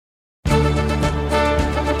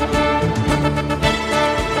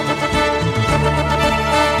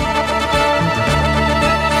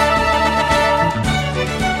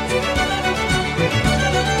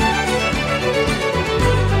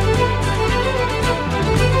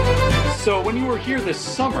when you were here this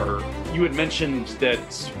summer, you had mentioned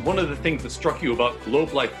that one of the things that struck you about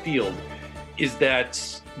Globe Life Field is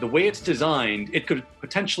that the way it's designed, it could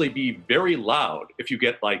potentially be very loud if you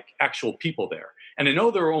get like actual people there. And I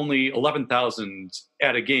know there are only 11,000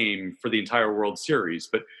 at a game for the entire World Series,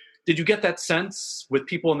 but did you get that sense with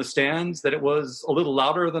people in the stands that it was a little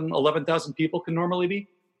louder than 11,000 people can normally be?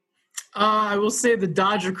 I will say the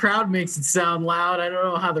Dodger crowd makes it sound loud. I don't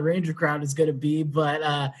know how the Ranger crowd is going to be, but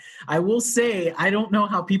I will say I don't know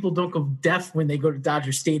how people don't go deaf when they go to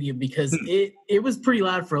Dodger Stadium because it was pretty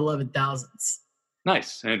loud for 11,000.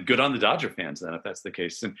 Nice. And good on the Dodger fans then, if that's the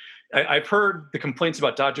case. And I've heard the complaints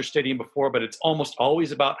about Dodger Stadium before, but it's almost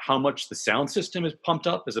always about how much the sound system is pumped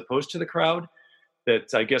up as opposed to the crowd.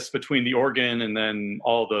 That I guess between the organ and then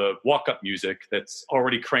all the walk-up music that's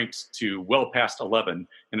already cranked to well past 11,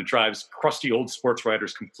 and it drives crusty old sports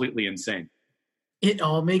writers completely insane. It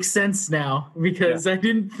all makes sense now because I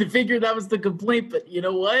didn't figure that was the complaint, but you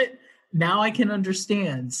know what? Now I can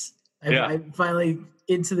understand. I'm finally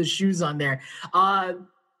into the shoes on there.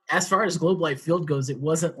 As far as Globe Life Field goes, it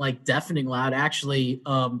wasn't like deafening loud. Actually,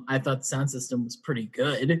 I thought the sound system was pretty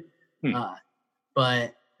good,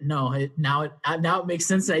 but no, now it makes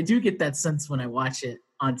sense. I do get that sense when I watch it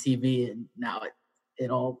on TV, and now it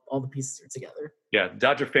all the pieces are together. Yeah,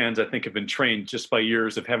 Dodger fans, I think, have been trained just by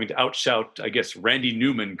years of having to outshout, I guess, Randy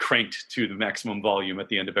Newman cranked to the maximum volume at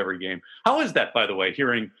the end of every game. How is that, by the way,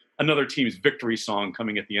 hearing another team's victory song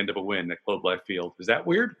coming at the end of a win at Globe Life Field? Is that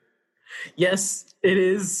weird? Yes, it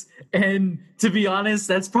is. And to be honest,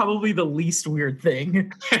 that's probably the least weird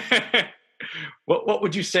thing. What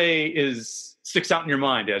would you say sticks out in your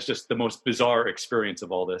mind as just the most bizarre experience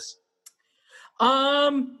of all this?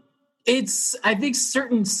 It's, I think,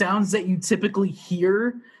 certain sounds that you typically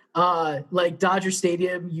hear, like Dodger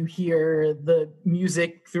Stadium, you hear the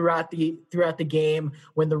music throughout the game.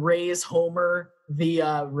 When the Rays homer,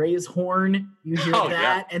 the Rays horn, you hear that.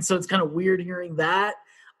 Yeah. And so it's kind of weird hearing that.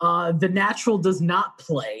 The Natural does not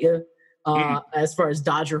play as far as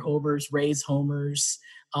Dodger homers, Rays homers.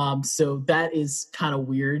 So that is kind of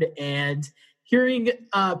weird. And hearing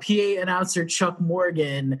PA announcer Chuck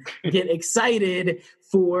Morgan get excited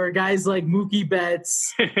for guys like Mookie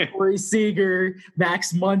Betts, Corey Seager,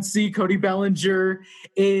 Max Muncy, Cody Bellinger,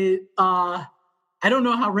 I don't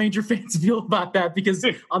know how Ranger fans feel about that because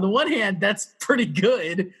on the one hand, that's pretty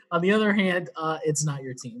good. On the other hand, it's not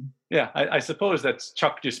your team. Yeah, I suppose that's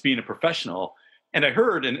Chuck just being a professional. And I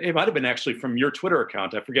heard, and it might have been actually from your Twitter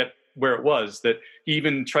account, I forget where it was, that he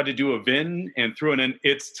even tried to do a VIN and threw in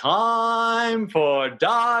 "It's time for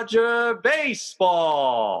Dodger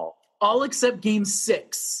baseball." All except Game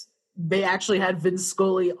 6. They actually had Vince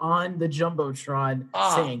Scully on the Jumbotron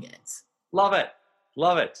saying it. Love it.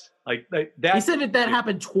 Love it. Like that. He said that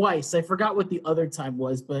happened twice. I forgot what the other time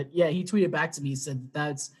was, but yeah, he tweeted back to me. He said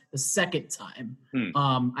that's the second time.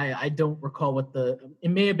 I don't recall it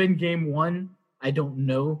may have been Game 1. I don't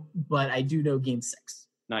know, but I do know Game 6.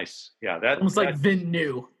 Nice. Yeah. That almost like Vin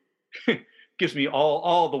knew. Gives me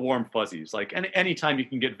all the warm fuzzies. Like anytime you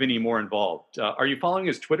can get Vinny more involved. Are you following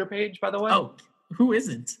his Twitter page, by the way? Oh, who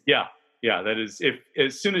isn't? Yeah. That is, if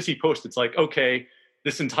as soon as he posts, it's like, okay,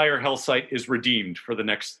 this entire hell site is redeemed for the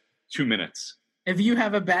next 2 minutes. If you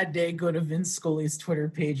have a bad day, go to Vince Scully's Twitter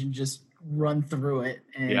page and just run through it,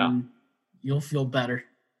 and you'll feel better.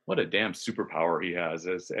 What a damn superpower he has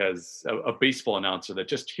as a baseball announcer, that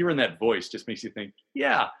just hearing that voice just makes you think,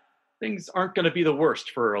 yeah, things aren't going to be the worst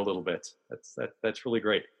for a little bit. That's really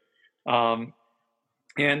great. And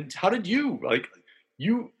how did you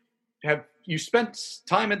spent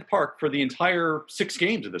time at the park for the entire 6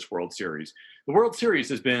 games of this World Series. The World Series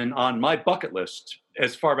has been on my bucket list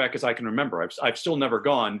as far back as I can remember. I've still never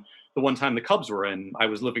gone. The one time the Cubs were in, I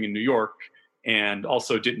was living in New York and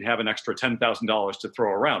also didn't have an extra $10,000 to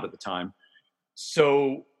throw around at the time.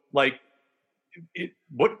 So,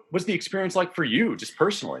 what was the experience like for you, just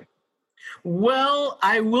personally? Well,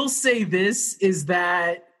 I will say this is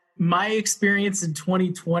that my experience in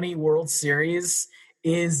 2020 World Series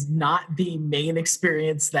is not the main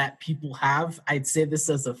experience that people have. I'd say this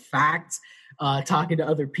as a fact, talking to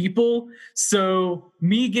other people. So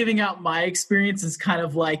me giving out my experience is kind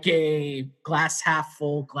of like a glass half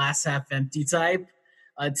full, glass half empty type.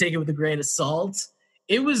 Take it with a grain of salt.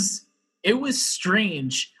 It was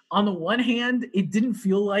strange. On the one hand, it didn't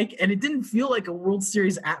feel like a World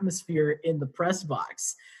Series atmosphere in the press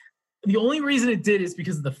box. The only reason it did is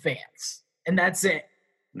because of the fans, and that's it.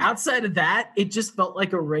 Outside of that, it just felt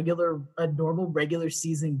like a normal regular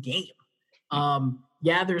season game.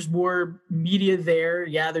 Yeah, there's more media there.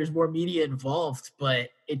 Yeah, there's more media involved, but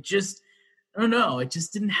it just I don't know. It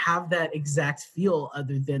just didn't have that exact feel,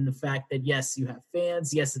 other than the fact that, yes, you have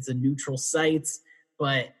fans. Yes, it's a neutral site,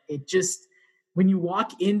 but it just, when you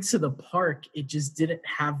walk into the park, it just didn't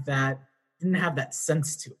have that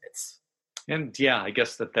sense to it. And yeah, I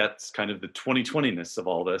guess that's kind of the 2020-ness of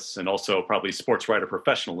all this, and also probably sports writer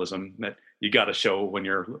professionalism that you got to show when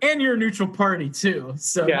you're... And you're a neutral party too.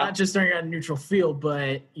 So Yeah. not just are you on a neutral field,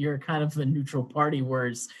 but you're kind of a neutral party,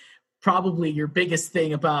 whereas probably your biggest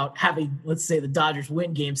thing about having, let's say, the Dodgers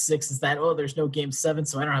win Game 6 is that, oh, there's no Game 7,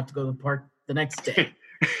 so I don't have to go to the park the next day.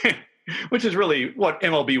 Which is really what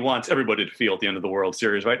MLB wants everybody to feel at the end of the World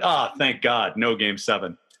Series, right? Thank God, no Game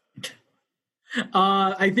 7.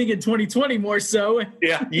 I think in 2020 more so.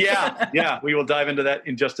 Yeah. We will dive into that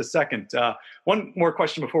in just a second. One more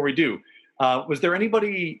question before we do. Was there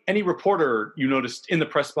any reporter you noticed in the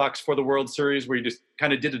press box for the World Series where you just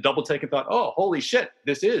kind of did a double take and thought, oh, holy shit,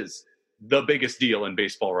 this is the biggest deal in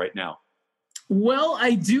baseball right now? Well,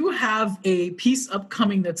 I do have a piece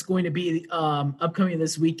upcoming that's going to be upcoming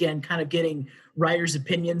this weekend, kind of getting writers'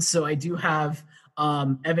 opinions. So I do have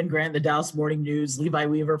Evan Grant, the Dallas Morning News, Levi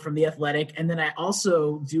Weaver from The Athletic, and then I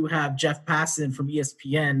also do have Jeff Passan from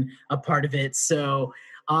ESPN a part of it. So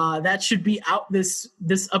that should be out this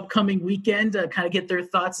upcoming weekend. Kind of get their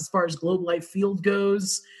thoughts as far as Globe Life Field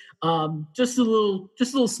goes. Just a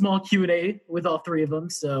little small Q&A with all three of them.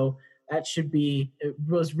 So that should be. I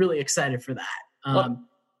was really excited for that.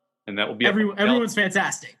 And that will be everyone's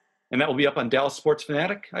fantastic. And that will be up on Dallas Sports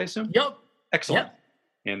Fanatic, I assume. Yep. Excellent. Yep.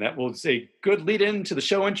 And that will say good lead in to the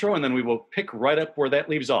show intro, and then we will pick right up where that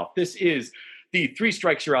leaves off. This is the Three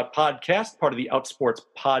Strikes You're Out podcast, part of the Outsports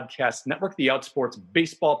Podcast Network, the Outsports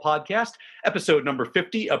Baseball Podcast, episode number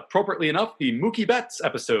 50, appropriately enough, the Mookie Betts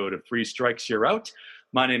episode of Three Strikes You're Out.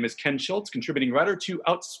 My name is Ken Schultz, contributing writer to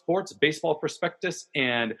Outsports Baseball Prospectus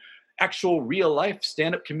and actual real-life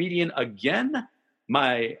stand-up comedian again.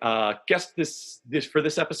 My guest for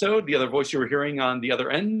this episode, the other voice you were hearing on the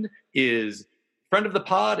other end, is friend of the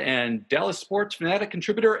pod and Dallas Sports Fanatic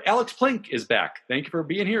contributor Alex Plink is back. Thank you for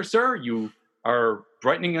being here, sir. You are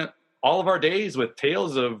brightening all of our days with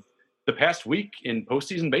tales of the past week in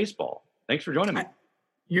postseason baseball. Thanks for joining me.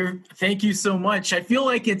 Thank you so much. I feel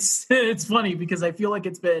like it's funny because I feel like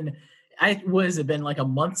it's been like a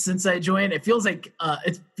month since I joined. It feels like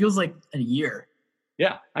a year.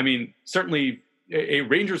 Yeah, I mean, certainly a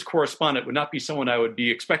Rangers correspondent would not be someone I would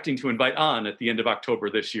be expecting to invite on at the end of October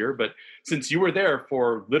this year. But since you were there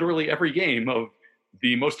for literally every game of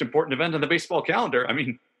the most important event on the baseball calendar, I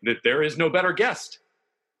mean, that there is no better guest.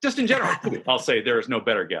 Just in general, I'll say there is no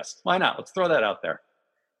better guest. Why not? Let's throw that out there.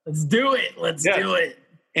 Let's do it. Let's do it.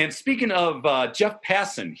 And speaking of Jeff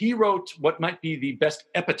Passan, he wrote what might be the best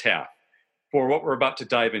epitaph for what we're about to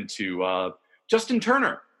dive into. Justin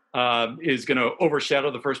Turner is going to overshadow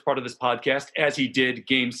the first part of this podcast, as he did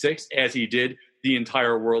Game 6, as he did the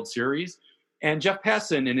entire World Series. And Jeff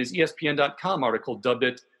Passan, in his ESPN.com article, dubbed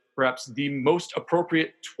it perhaps the most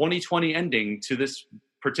appropriate 2020 ending to this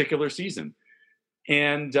particular season.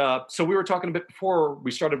 And so we were talking a bit before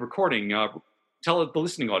we started recording. Tell the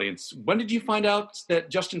listening audience, when did you find out that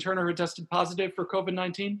Justin Turner had tested positive for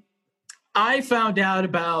COVID-19? I found out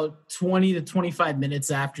about 20 to 25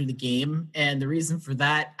 minutes after the game. And the reason for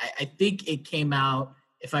that, I think it came out,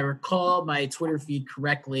 if I recall my Twitter feed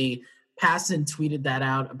correctly, Passan tweeted that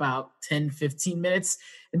out about 10, 15 minutes.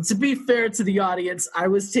 And to be fair to the audience, I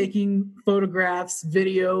was taking photographs,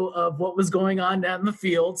 video of what was going on down the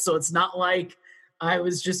field. So it's not like I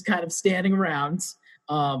was just kind of standing around.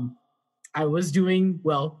 I was doing,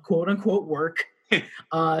 well, quote unquote work.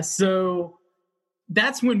 So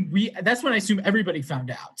that's when I assume everybody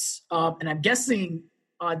found out. And I'm guessing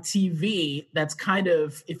on TV, that's kind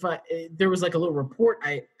of, there was like a little report,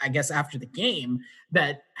 I guess after the game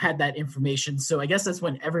that had that information. So I guess that's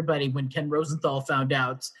when Ken Rosenthal found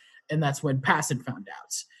out, and that's when Passan found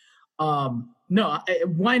out.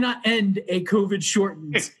 Why not end a COVID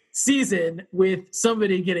shortened season with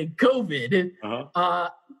somebody getting COVID?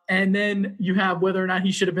 And then you have whether or not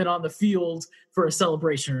he should have been on the field for a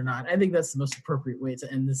celebration or not. I think that's the most appropriate way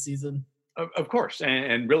to end this season. Of course.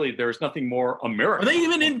 And really, there's nothing more American. Are they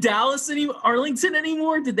even in Dallas Arlington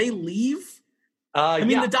anymore? Did they leave?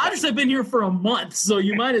 The Dodgers have been here for a month, so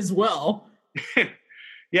you might as well.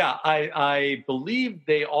 Yeah, I believe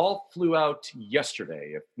they all flew out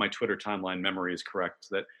yesterday, if my Twitter timeline memory is correct,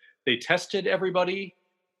 that they tested everybody,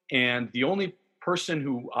 and the only person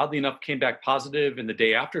who, oddly enough, came back positive in the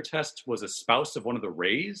day after test was a spouse of one of the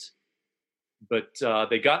Rays. But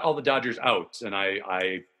they got all the Dodgers out, and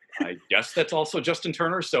I I guess that's also Justin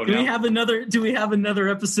Turner. So do we have another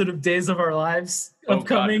episode of Days of Our Lives upcoming?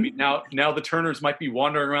 God. I mean, now the Turners might be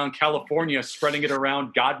wandering around California, spreading it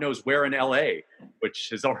around God knows where in LA,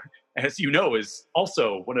 which is, as you know, is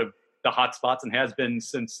also one of the hot spots and has been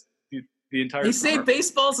since the entire They say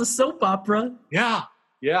baseball's a soap opera. Yeah.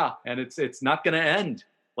 And it's not going to end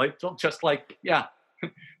just like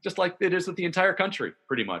it is with the entire country,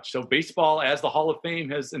 pretty much. So baseball, as the Hall of Fame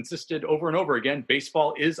has insisted over and over again,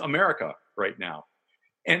 baseball is America right now.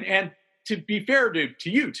 And to be fair to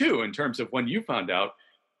you too, in terms of when you found out,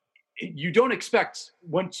 you don't expect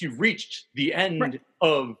once you've reached the end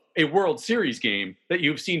of a World Series game that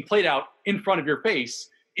you've seen played out in front of your face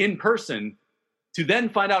in person to then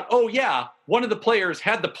find out, oh yeah, one of the players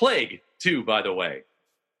had the plague too, by the way.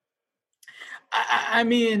 I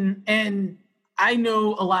mean, and I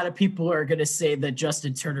know a lot of people are going to say that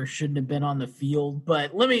Justin Turner shouldn't have been on the field,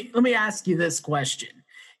 but let me ask you this question.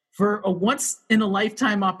 For a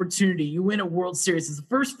once-in-a-lifetime opportunity, you win a World Series. It's the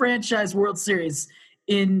first franchise World Series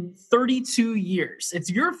in 32 years. It's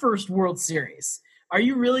your first World Series. Are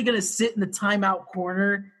you really going to sit in the timeout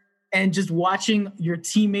corner and just watching your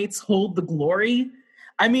teammates hold the glory?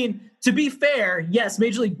 I mean, to be fair, yes,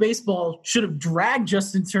 Major League Baseball should have dragged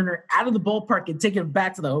Justin Turner out of the ballpark and taken him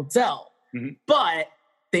back to the hotel. Mm-hmm. But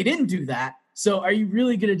they didn't do that. So are you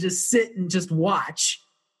really going to just sit and just watch?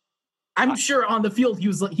 I'm sure on the field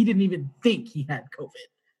he didn't even think he had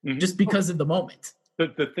COVID just because of the moment.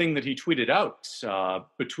 The thing that he tweeted out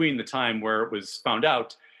between the time where it was found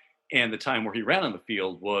out and the time where he ran on the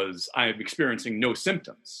field was, I'm experiencing no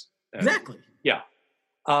symptoms. Exactly. Yeah.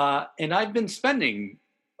 And I've been spending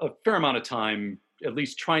a fair amount of time at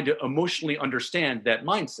least trying to emotionally understand that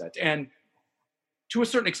mindset. And to a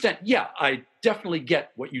certain extent, yeah, I definitely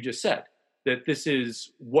get what you just said, that this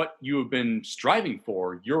is what you have been striving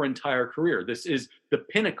for your entire career. This is the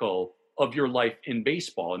pinnacle of your life in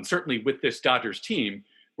baseball. And certainly with this Dodgers team,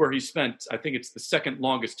 where he spent, I think it's the second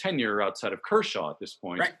longest tenure outside of Kershaw at this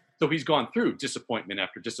point. Right. So he's gone through disappointment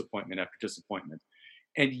after disappointment after disappointment.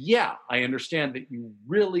 And yeah, I understand that you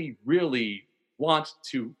really, really want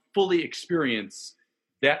to fully experience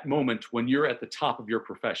that moment when you're at the top of your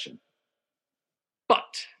profession.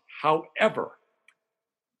 But, however,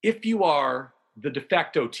 if you are the de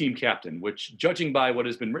facto team captain, which judging by what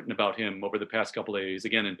has been written about him over the past couple of days,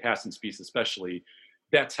 again in Passan's piece especially,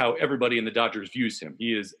 that's how everybody in the Dodgers views him.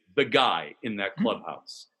 He is the guy in that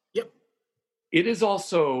clubhouse. Yep. It is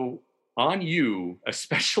also on you,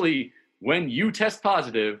 especially when you test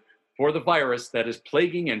positive for the virus that is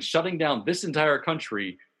plaguing and shutting down this entire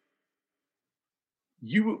country.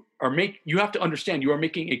 You have to understand you are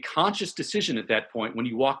making a conscious decision at that point when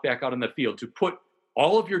you walk back out on the field to put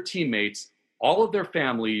all of your teammates, all of their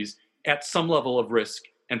families at some level of risk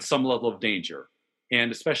and some level of danger.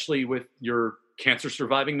 And especially with your cancer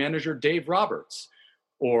surviving manager, Dave Roberts,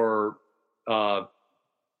 or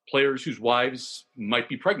players whose wives might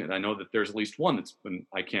be pregnant. I know that there's at least one that's been,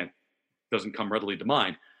 doesn't come readily to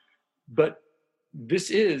mind. But this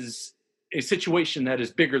is a situation that is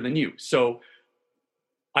bigger than you. So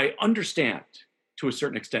I understand, to a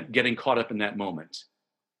certain extent, getting caught up in that moment.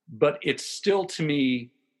 But it's still, to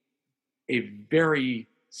me, a very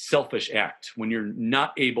selfish act when you're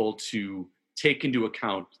not able to take into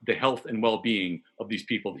account the health and well-being of these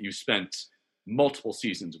people that you spent multiple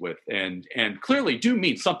seasons with and clearly do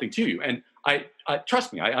mean something to you. And I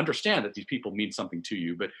trust me, I understand that these people mean something to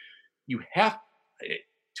you, but you have,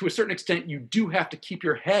 to a certain extent, you do have to keep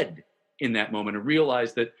your head in that moment and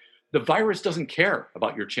realize that the virus doesn't care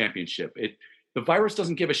about your championship. The virus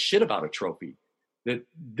doesn't give a shit about a trophy. That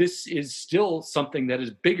this is still something that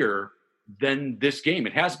is bigger than this game.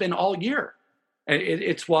 It has been all year. And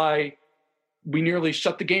it's why we nearly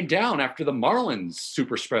shut the game down after the Marlins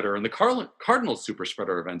super spreader and the Cardinals super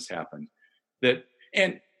spreader events happened.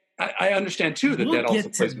 And I understand too that also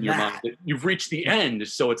plays in your mind that you've reached the end.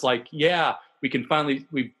 So it's like, yeah, we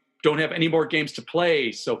don't have any more games to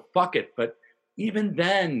play, so fuck it. But even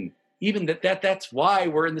then, that's why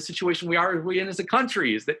we're in the situation we're in as a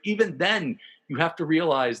country, is that even then you have to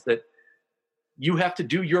realize that you have to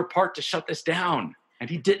do your part to shut this down.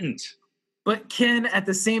 And he didn't. But Ken, at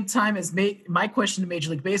the same time, as my question to Major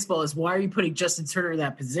League Baseball is, why are you putting Justin Turner in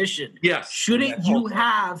that position? Yes.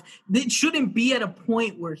 It shouldn't be at a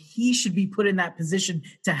point where he should be put in that position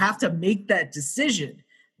to have to make that decision.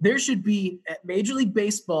 There should be, Major League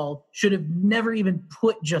Baseball should have never even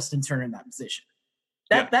put Justin Turner in that position.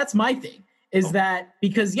 That's my thing, is that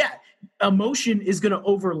because, emotion is going to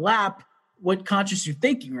overlap what conscious you're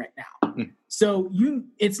thinking right now. Mm-hmm. So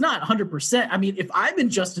it's not 100%. I mean, if I'm in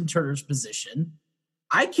Justin Turner's position,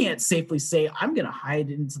 I can't safely say I'm going to hide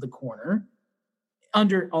into the corner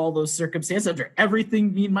under all those circumstances, after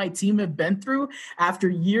everything me and my team have been through after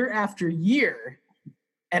year,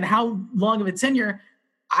 and how long of a tenure.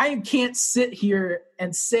 I can't sit here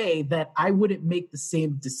and say that I wouldn't make the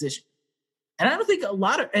same decision. And I don't think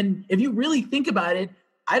and if you really think about it,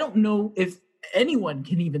 I don't know if anyone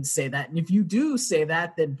can even say that. And if you do say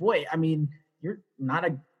that, then boy, I mean, you're not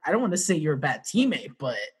I don't want to say you're a bad teammate,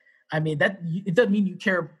 but I mean, it doesn't mean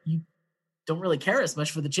you don't really care as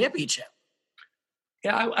much for the championship.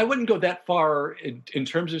 Yeah, I wouldn't go that far in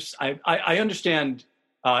terms of, I understand,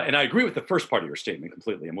 and I agree with the first part of your statement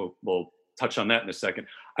completely, and we'll touch on that in a second.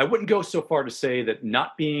 I wouldn't go so far to say that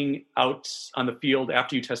not being out on the field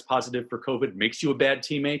after you test positive for COVID makes you a bad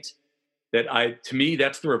teammate. To me,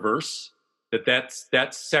 that's the reverse.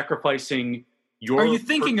 That's sacrificing your. Are you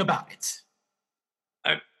thinking about it?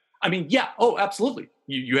 I mean, yeah. Oh, absolutely.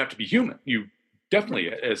 You have to be human. You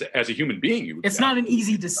definitely, as a human being, it's not an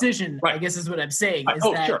easy decision. Right. I guess is what I'm saying.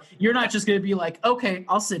 Sure. You're not just going to be like, okay,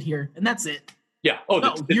 I'll sit here and that's it. Yeah. Oh,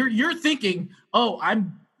 no. You're thinking, oh,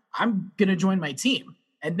 I'm going to join my team,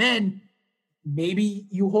 and then maybe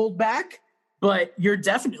you hold back, but you're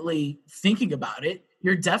definitely thinking about it.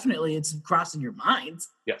 It's crossing your mind.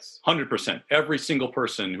 Yes, 100%. Every single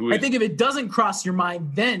person who I think if it doesn't cross your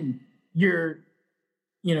mind, then you're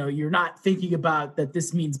not thinking about that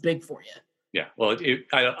this means big for you. Yeah, well,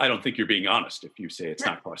 I don't think you're being honest if you say it's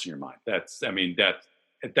not crossing your mind. That's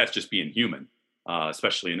just being human,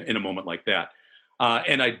 especially in a moment like that.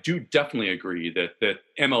 And I do definitely agree that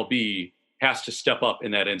MLB has to step up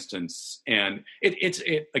in that instance. And it's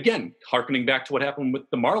again, hearkening back to what happened with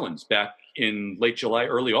the Marlins back in late July,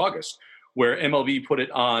 early August, where MLB put it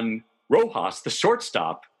on Rojas, the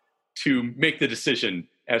shortstop, to make the decision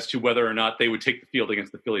as to whether or not they would take the field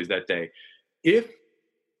against the Phillies that day.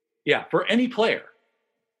 For any player,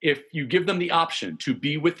 if you give them the option to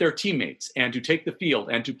be with their teammates and to take the field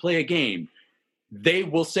and to play a game, they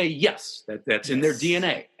will say yes. That's in their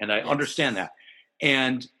DNA, and I understand that.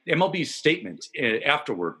 And MLB's statement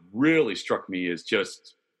afterward really struck me as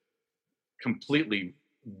just completely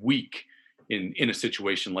weak in a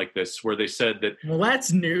situation like this, where they said that. Well,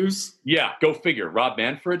 that's news. Yeah, go figure. Rob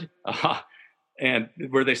Manfred, and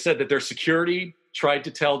where they said that their security tried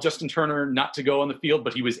to tell Justin Turner not to go on the field,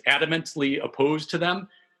 but he was adamantly opposed to them.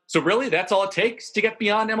 So really, that's all it takes to get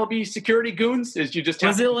beyond MLB security goons? Is you just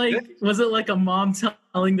was it like a mom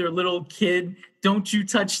telling their little kid, "Don't you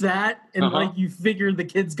touch that," and like you figure the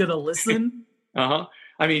kid's gonna listen? I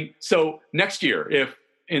mean, so next year, if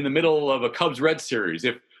in the middle of a Cubs-Red series,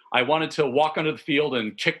 if I wanted to walk onto the field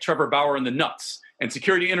and kick Trevor Bauer in the nuts, and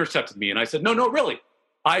security intercepted me, and I said, "No, really,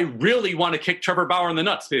 I really want to kick Trevor Bauer in the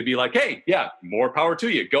nuts," they'd be like, "Hey, yeah, more power to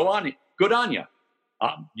you. Go on, good on you."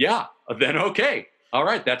 Then okay. All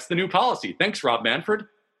right, that's the new policy. Thanks, Rob Manfred.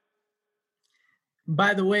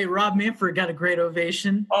 By the way, Rob Manfred got a great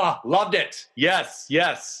ovation. Oh, loved it. Yes.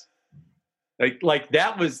 Like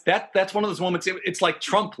that's one of those moments. It's like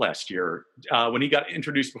Trump last year when he got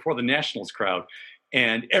introduced before the Nationals crowd,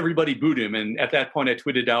 and everybody booed him. And at that point, I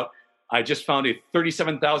tweeted out, "I just found a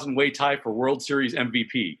 37,000 way tie for World Series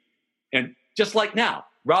MVP." And just like now,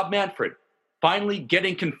 Rob Manfred finally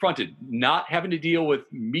getting confronted, not having to deal with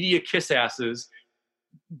media kiss asses,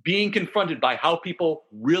 being confronted by how people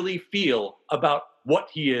really feel about what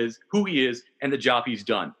he is, who he is, and the job he's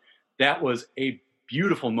done. That was a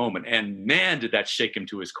beautiful moment. And man, did that shake him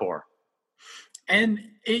to his core. And,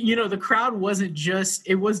 the crowd wasn't just,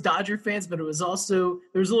 it was Dodger fans, but it was also,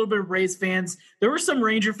 there was a little bit of Rays fans. There were some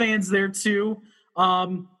Ranger fans there too.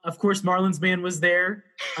 Of course, Marlins man was there,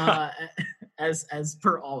 as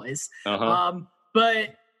per always.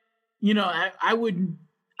 But,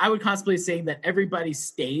 I would constantly say that everybody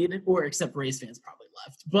stayed, or except Rays fans probably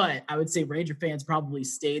left. But I would say Ranger fans probably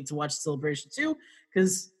stayed to watch the celebration too,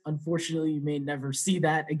 because unfortunately you may never see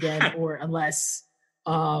that again, or unless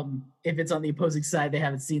if it's on the opposing side, they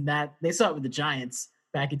haven't seen that. They saw it with the Giants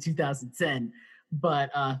back in 2010. But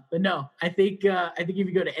no, I think if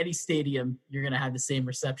you go to any stadium, you're going to have the same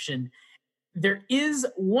reception. There is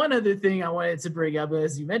one other thing I wanted to bring up.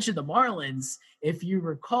 As you mentioned, the Marlins, if you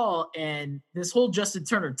recall, and this whole Justin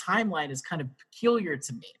Turner timeline is kind of peculiar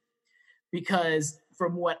to me, because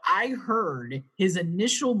from what I heard, his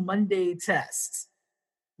initial Monday test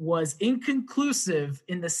was inconclusive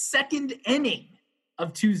in the second inning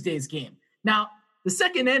of Tuesday's game. Now, the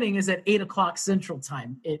second inning is at 8 o'clock Central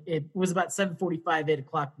Time. It was about 7:45, 8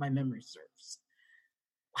 o'clock, my memory serves.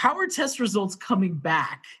 How are test results coming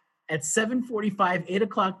back at 7:45, 8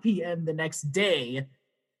 o'clock p.m. the next day?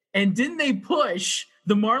 And didn't they push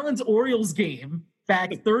the Marlins-Orioles game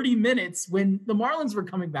back 30 minutes when the Marlins were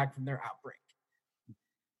coming back from their outbreak.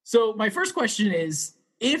 So my first question is,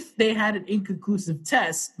 if they had an inconclusive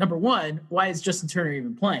test, number one, why is Justin Turner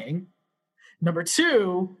even playing? Number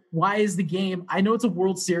two, why is the game, I know it's a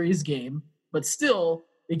World Series game, but still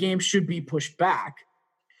the game should be pushed back.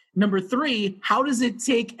 Number three, how does it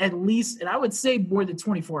take at least, and I would say more than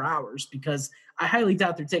 24 hours, because I highly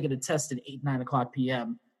doubt they're taking a test at 8, 9 o'clock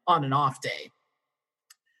p.m. on an off day.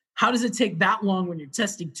 How does it take that long when you're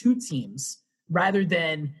testing 2 teams rather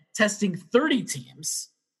than testing 30 teams?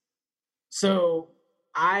 So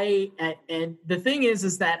and the thing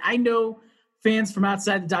is that I know fans from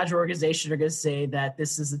outside the Dodger organization are going to say that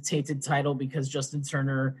this is a tainted title because Justin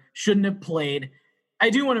Turner shouldn't have played. I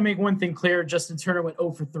do want to make one thing clear. Justin Turner went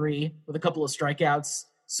 0 for 3 with a couple of strikeouts.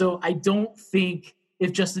 So I don't think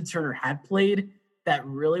if Justin Turner had played, that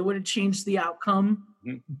really would have changed the outcome.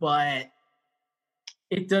 Mm-hmm. But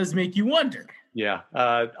it does make you wonder. Yeah.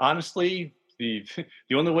 Honestly, the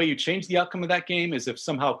only way you change the outcome of that game is if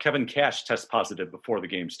somehow Kevin Cash tests positive before the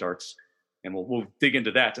game starts. And we'll dig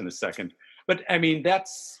into that in a second. But, I mean,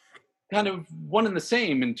 that's kind of one and the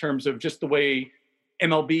same in terms of just the way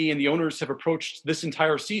MLB and the owners have approached this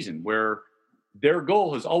entire season, where their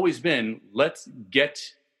goal has always been, let's get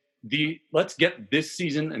this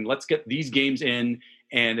season and let's get these games in.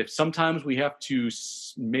 And if sometimes we have to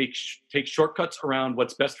take shortcuts around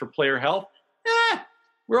what's best for player health,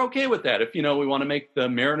 we're okay with that. If, we want to make the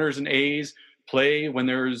Mariners and A's play when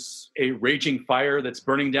there's a raging fire that's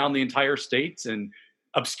burning down the entire state and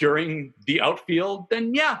obscuring the outfield,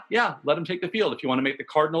 then yeah, let them take the field. If you want to make the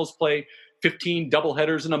Cardinals play 15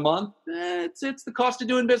 doubleheaders in a month, it's the cost of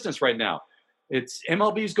doing business right now. It's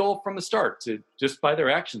MLB's goal from the start, to just by their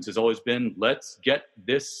actions, has always been, let's get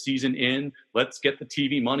this season in, let's get the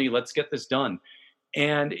TV money, let's get this done.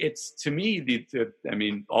 And it's, to me,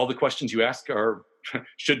 all the questions you ask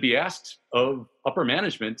should be asked of upper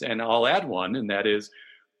management, and I'll add one, and that is,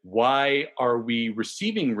 why are we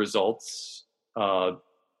receiving results,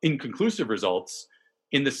 inconclusive results,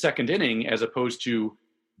 in the second inning as opposed to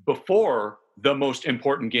before the most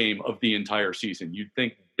important game of the entire season? You'd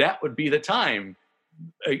think that would be the time,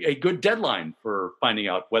 a good deadline for finding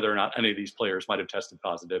out whether or not any of these players might have tested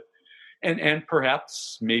positive. And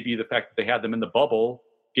perhaps maybe the fact that they had them in the bubble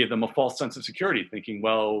gave them a false sense of security, thinking,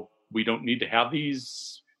 well, we don't need to have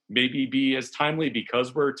these maybe be as timely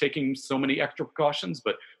because we're taking so many extra precautions.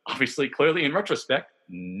 But obviously, clearly in retrospect,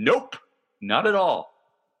 nope, not at all.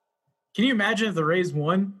 Can you imagine if the Rays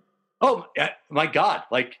won? Oh, my God.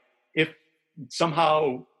 Like, if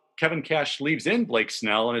somehow Kevin Cash leaves in Blake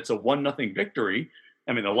Snell and it's a 1-0 victory,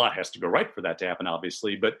 I mean, a lot has to go right for that to happen,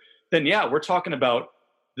 obviously. But then, yeah, we're talking about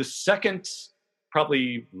the second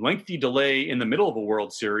probably lengthy delay in the middle of a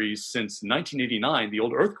World Series since 1989, the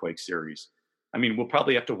old Earthquake Series. I mean, we'll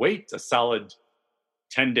probably have to wait a solid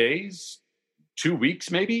 10 days, 2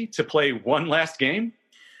 weeks maybe, to play one last game.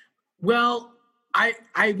 Well,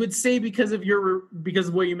 I would say because of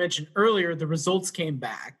what you mentioned earlier, the results came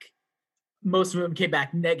back. Most of them came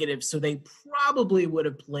back negative, so they probably would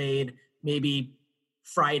have played maybe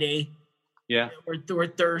Friday, or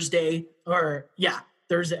Thursday,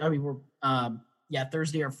 Thursday. I mean,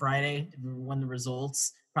 Thursday or Friday when the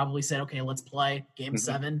results probably said, okay, let's play game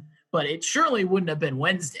 7, but it surely wouldn't have been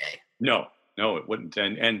Wednesday. No, it wouldn't.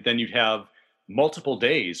 And then you'd have multiple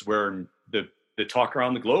days where the talk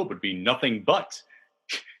around the globe would be nothing but.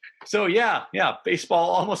 So yeah, baseball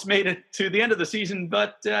almost made it to the end of the season,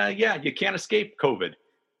 but you can't escape COVID.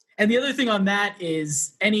 And the other thing on that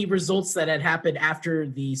is any results that had happened after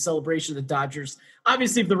the celebration of the Dodgers.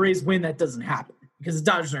 Obviously, if the Rays win, that doesn't happen because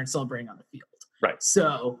the Dodgers aren't celebrating on the field. Right.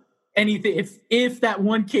 So anything, if that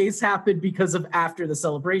one case happened because of after the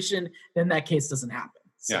celebration, then that case doesn't happen.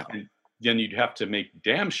 So. Yeah, and then you'd have to make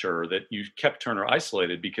damn sure that you kept Turner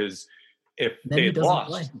isolated, because if they had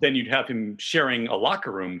lost, then you'd have him sharing a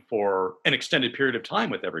locker room for an extended period of time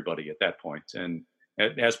with everybody at that point. And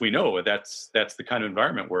as we know, that's the kind of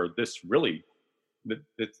environment where this really,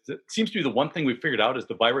 it seems to be the one thing we've figured out is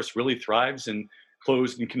the virus really thrives in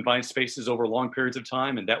closed and confined spaces over long periods of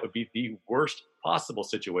time, and that would be the worst possible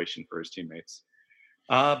situation for his teammates.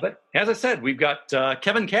 But as I said, we've got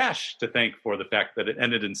Kevin Cash to thank for the fact that it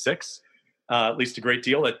ended in 6, at least a great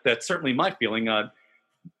deal. That's certainly my feeling.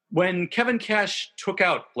 When Kevin Cash took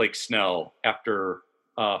out Blake Snell after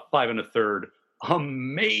 5 1/3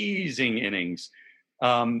 amazing innings,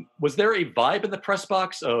 was there a vibe in the press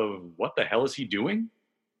box of what the hell is he doing?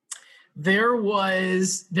 There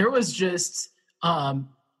was just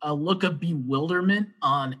a look of bewilderment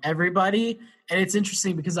on everybody. And it's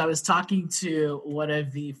interesting because I was talking to one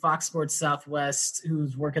of the Fox Sports Southwest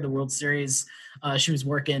who's working the World Series. She was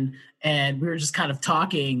working, and we were just kind of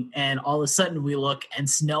talking, and all of a sudden we look, and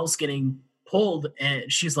Snell's getting pulled,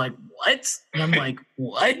 and she's like, "What?" And I'm like,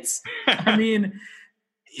 "What?" I mean,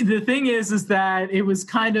 the thing is that it was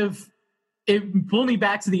kind of, it pulled me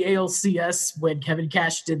back to the ALCS when Kevin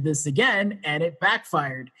Cash did this again, and it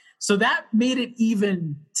backfired. So that made it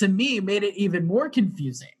even more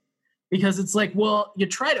confusing, because it's like, well, you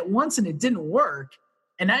tried it once and it didn't work,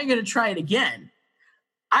 and now you're going to try it again.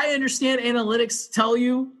 I understand analytics tell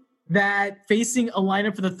you that facing a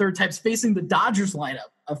lineup for the third time, facing the Dodgers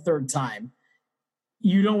lineup a third time,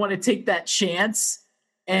 you don't want to take that chance.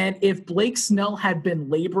 And if Blake Snell had been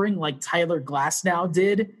laboring like Tyler Glasnow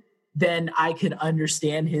did, then I could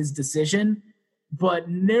understand his decision. But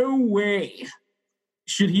no way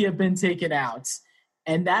should he have been taken out.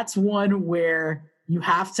 And that's one where you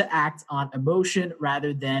have to act on emotion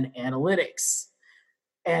rather than analytics.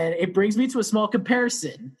 And it brings me to a small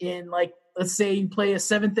comparison. In, like, let's say you play a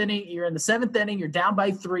seventh inning, you're in the seventh inning, you're down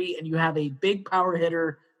by 3, and you have a big power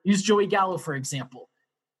hitter. Use Joey Gallo, for example.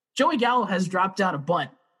 Joey Gallo has dropped down a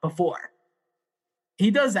bunt before.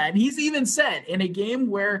 He does that. And he's even said, in a game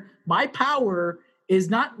where my power is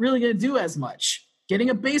not really going to do as much, getting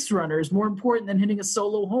a base runner is more important than hitting a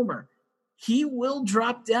solo homer. He will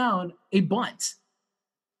drop down a bunt,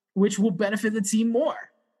 which will benefit the team more.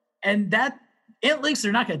 And that, analytics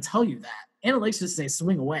are not going to tell you that. Analytics just say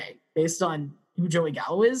swing away based on who Joey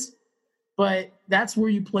Gallo is. But that's where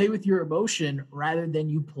you play with your emotion rather than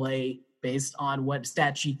you play based on what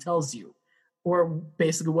stat sheet tells you, or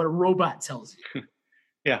basically what a robot tells you.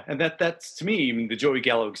 Yeah, and that's, to me, I mean, the Joey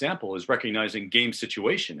Gallo example is recognizing game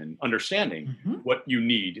situation and understanding what you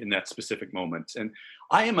need in that specific moment. And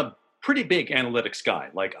I am a pretty big analytics guy.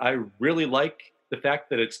 Like, I really like the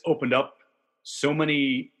fact that it's opened up so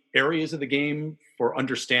many areas of the game for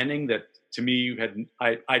understanding that, to me,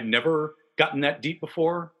 I'd never gotten that deep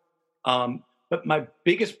before. But my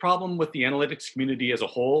biggest problem with the analytics community as a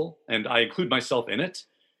whole, and I include myself in it,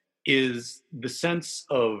 is the sense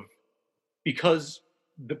of, because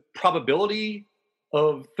the probability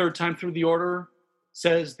of third time through the order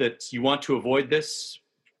says that you want to avoid this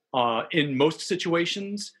in most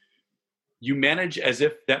situations, you manage as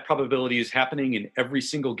if that probability is happening in every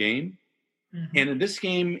single game. And in this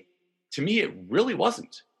game, to me, it really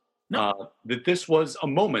wasn't. No. That this was a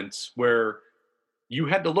moment where you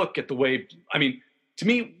had to look at the way, I mean, to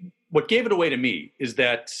me, what gave it away to me is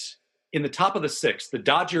that in the top of the 6th, the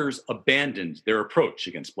Dodgers abandoned their approach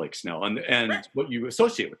against Blake Snell and what you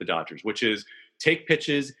associate with the Dodgers, which is take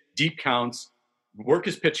pitches, deep counts, work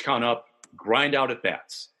his pitch count up, grind out at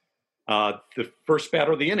bats. The first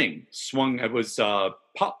batter of the inning swung, it was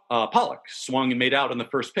Pollock, swung and made out on the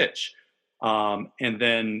first pitch. And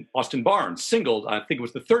then Austin Barnes singled, I think it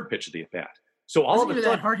was the third pitch of the at-bat. So all of a sudden,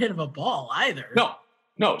 that hard hit of a ball either.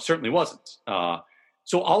 No, it certainly wasn't.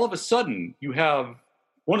 So all of a sudden, you have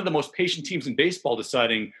one of the most patient teams in baseball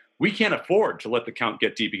deciding we can't afford to let the count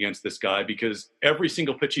get deep against this guy because every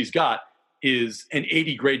single pitch he's got is an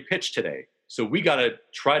 80 grade pitch today. So we got to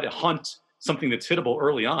try to hunt something that's hittable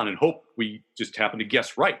early on and hope we just happen to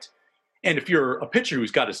guess right. And if you're a pitcher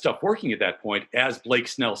who's got his stuff working at that point, as Blake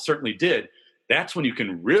Snell certainly did, that's when you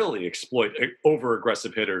can really exploit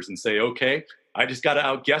over-aggressive hitters and say, okay, I just got to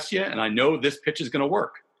outguess you, and I know this pitch is going to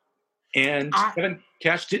work. And Kevin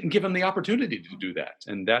Cash didn't give him the opportunity to do that,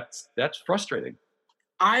 and that's frustrating.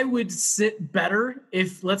 I would sit better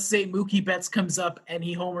if, let's say, Mookie Betts comes up and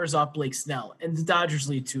he homers off Blake Snell, and the Dodgers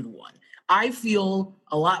lead 2-1. I feel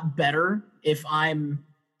a lot better if I'm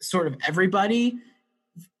sort of everybody,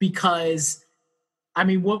 because, I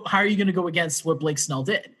mean, how are you going to go against what Blake Snell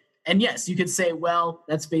did? And yes, you could say, well,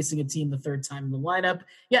 that's facing a team the third time in the lineup.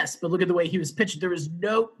 Yes, but look at the way he was pitching. There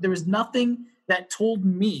was nothing that told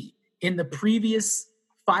me in the previous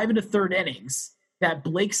 5 1/3 innings that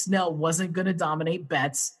Blake Snell wasn't going to dominate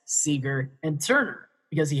Betts, Seager, and Turner,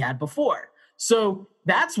 because he had before. So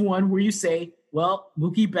that's one where you say, well,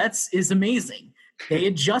 Mookie Betts is amazing. They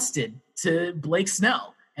adjusted to Blake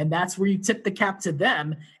Snell, and that's where you tip the cap to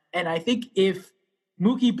them. And I think if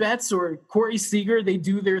Mookie Betts or Corey Seager, they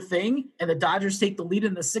do their thing, and the Dodgers take the lead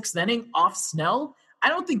in the 6th inning off Snell, I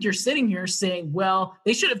don't think you're sitting here saying, well,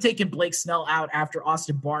 they should have taken Blake Snell out after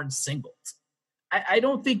Austin Barnes singled. I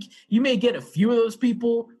don't think you may get a few of those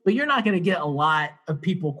people, but you're not going to get a lot of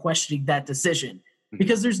people questioning that decision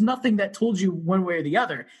because there's nothing that told you one way or the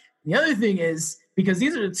other. The other thing is, because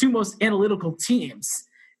these are the two most analytical teams,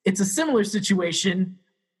 it's a similar situation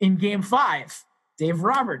in Game 5. Dave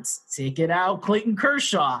Roberts, take it out Clayton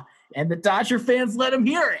Kershaw. And the Dodger fans let him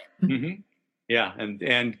hear it. Mm-hmm. Yeah,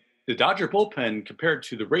 and the Dodger bullpen compared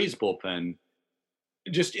to the Rays bullpen,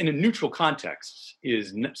 just in a neutral context,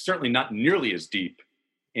 is certainly not nearly as deep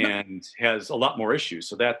and has a lot more issues.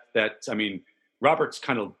 So that I mean, Roberts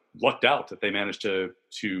kind of lucked out that they managed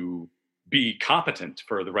to be competent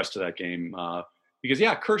for the rest of that game because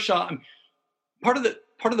Kershaw. Part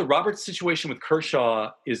of the Roberts situation with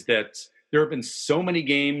Kershaw is that there have been so many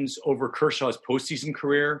games over Kershaw's postseason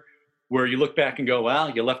career where you look back and go, well,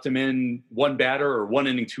 you left him in one batter or one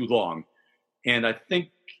inning too long. And I think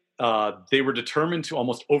they were determined to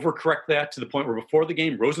almost overcorrect that to the point where before the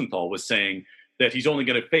game, Rosenthal was saying that he's only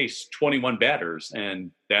going to face 21 batters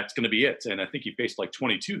and that's going to be it. And I think he faced like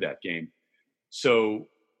 22 that game. So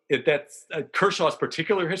that's Kershaw's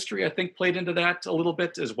particular history, I think, played into that a little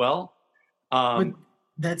bit as well. But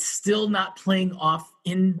that's still not playing off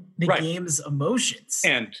in the game's emotions.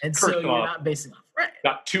 And so you're not basing off. Right.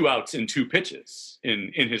 Got 2 outs in 2 pitches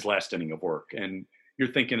in his last inning of work. And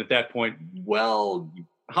you're thinking at that point, well,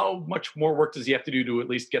 how much more work does he have to do to at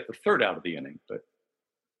least get the third out of the inning? But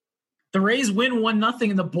the Rays win 1-0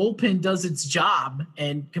 and the bullpen does its job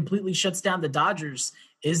and completely shuts down the Dodgers.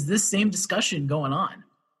 Is this same discussion going on?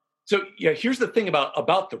 So, here's the thing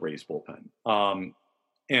about the Rays bullpen.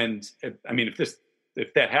 And I mean,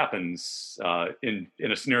 if that happens in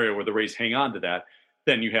a scenario where the Rays hang on to that,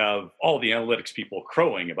 then you have all the analytics people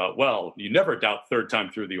crowing about, well, you never doubt third time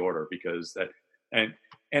through the order because that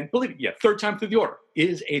and believe me, third time through the order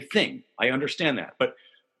is a thing. I understand that. But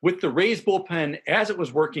with the Rays bullpen as it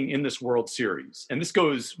was working in this World Series, and this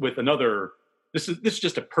goes with this is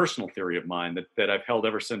just a personal theory of mine that I've held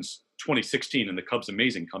ever since 2016 and the Cubs'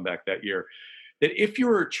 amazing comeback that year, that if you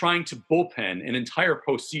were trying to bullpen an entire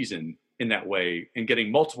postseason in that way and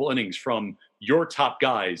getting multiple innings from your top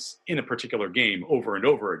guys in a particular game over and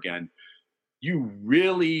over again, you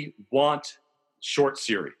really want short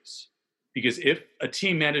series. Because if a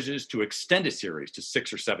team manages to extend a series to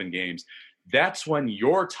 6 or 7 games, that's when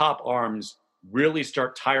your top arms really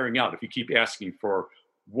start tiring out if you keep asking for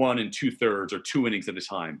 1 2/3 or 2 innings at a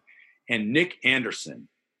time. And Nick Anderson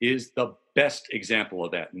is the best example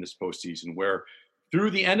of that in this postseason, where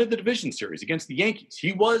through the end of the division series against the Yankees,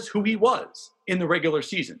 he was who he was in the regular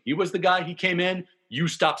season. He was the guy, he came in, you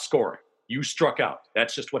stopped scoring. You struck out.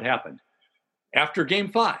 That's just what happened. After Game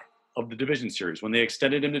 5 of the division series, when they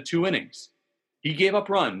extended him to 2 innings, he gave up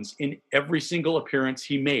runs in every single appearance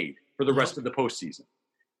he made for the rest of the postseason.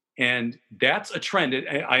 And that's a trend.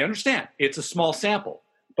 I understand it's a small sample,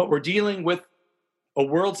 but we're dealing with a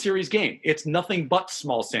World Series game. It's nothing but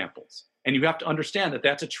small samples. And you have to understand that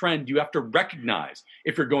that's a trend you have to recognize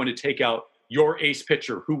if you're going to take out your ace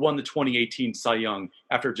pitcher who won the 2018 Cy Young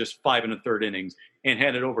after just 5 1/3 innings and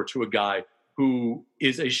hand it over to a guy who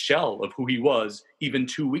is a shell of who he was even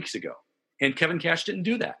 2 weeks ago. And Kevin Cash didn't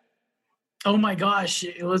do that. Oh my gosh.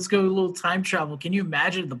 Let's go a little time travel. Can you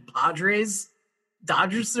imagine the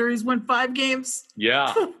Padres-Dodgers series went 5 games?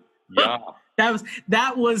 Yeah. Yeah.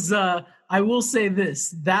 That was I will say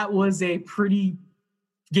this. That was a pretty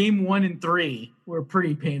Game 1 and 3 were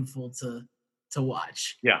pretty painful to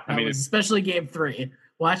watch. Yeah, I mean, especially Game 3,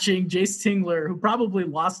 watching Jace Tingler, who probably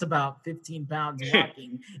lost about 15 pounds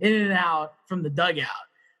walking in and out from the dugout.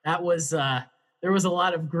 That was there was a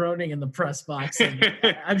lot of groaning in the press box. And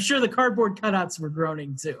I'm sure the cardboard cutouts were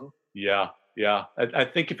groaning too. Yeah. I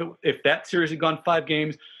think if that series had gone 5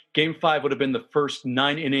 games, Game 5 would have been the first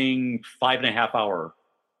 9-inning, 5.5-hour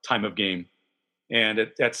time of game. And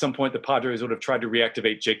at some point, the Padres would have tried to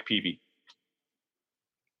reactivate Jake Peavy.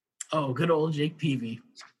 Oh, good old Jake Peavy.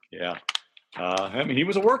 Yeah. I mean, he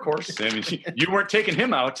was a workhorse. I mean, you weren't taking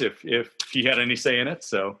him out if he had any say in it.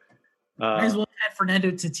 So might as well have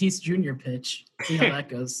Fernando Tatis Jr. pitch. See how that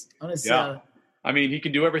goes. I mean, he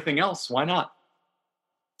can do everything else. Why not?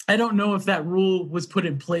 I don't know if that rule was put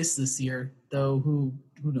in place this year, though. Who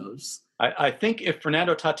knows? I think if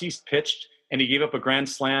Fernando Tatis pitched and he gave up a grand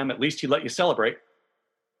slam, at least he'd let you celebrate.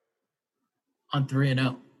 On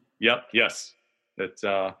 3-0. Yep. Yes.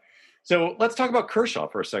 So let's talk about Kershaw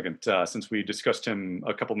for a second, since we discussed him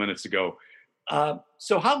a couple minutes ago.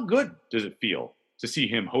 So how good does it feel to see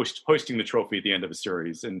him hoisting the trophy at the end of a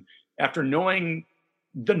series? And after knowing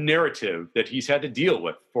the narrative that he's had to deal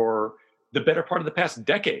with for the better part of the past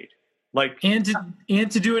decade, and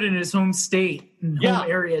to do it in his home state and home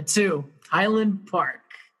area too, Highland Park.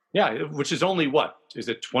 Yeah, which is only is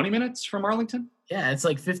it 20 minutes from Arlington? Yeah, it's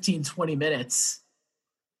like 15, 20 minutes.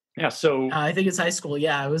 Yeah, so I think it's high school.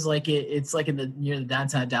 Yeah, it was like it's like near the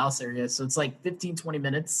downtown Dallas area, so it's like 15, 20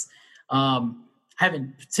 minutes. I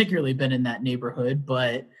haven't particularly been in that neighborhood,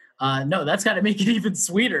 but No, that's got to make it even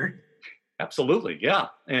sweeter. Absolutely, yeah.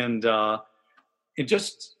 And it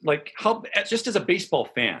just like just as a baseball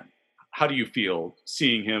fan, how do you feel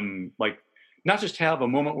seeing him like not just have a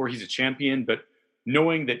moment where he's a champion, but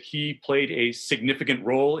knowing that he played a significant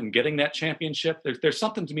role in getting that championship? There's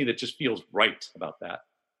something to me that just feels right about that.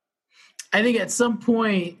 I think at some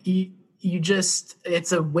point you just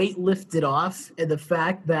it's a weight lifted off, and the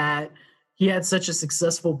fact that he had such a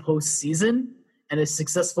successful postseason and a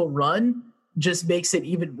successful run just makes it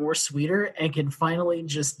even more sweeter and can finally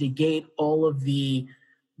just negate all of the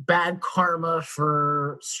bad karma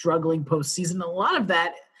for struggling postseason. A lot of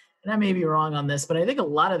that, and I may be wrong on this, but I think a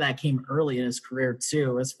lot of that came early in his career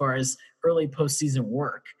too, as far as early postseason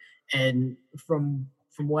work. And from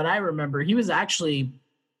what I remember, he was actually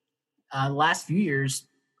last few years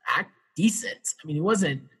act decent. I mean, he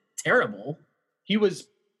wasn't terrible. He was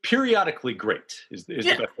periodically great is the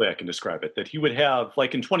best way I can describe it. That he would have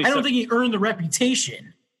like in 2017. I don't think he earned the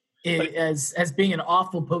reputation as being an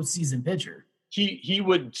awful postseason pitcher. He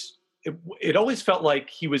would. It always felt like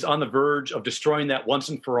he was on the verge of destroying that once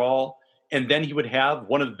and for all, and then he would have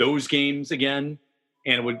one of those games again,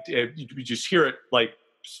 and you would just hear it like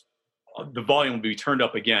the volume would be turned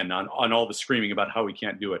up again on all the screaming about how he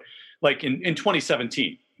can't do it. Like in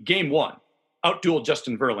 2017, Game 1, outdueled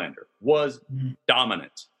Justin Verlander, was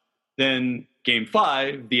dominant. Then Game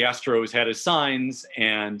 5, the Astros had his signs,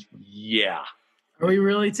 and yeah. Are we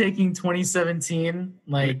really taking 2017?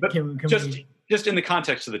 Like, just in the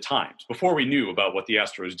context of the times, before we knew about what the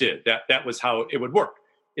Astros did, that was how it would work,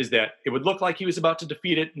 is that it would look like he was about to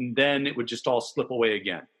defeat it, and then it would just all slip away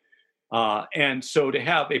again. And so to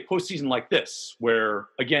have a postseason like this, where,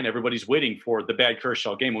 again, everybody's waiting for the bad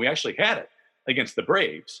Kershaw game, and we actually had it against the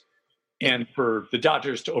Braves, and for the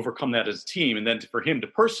Dodgers to overcome that as a team, and then for him to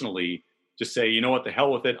personally just say, you know what, the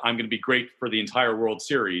hell with it, I'm going to be great for the entire World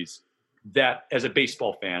Series, that as a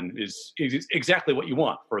baseball fan is exactly what you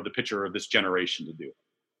want for the pitcher of this generation to do.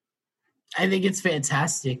 I think it's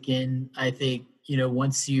fantastic, and I think,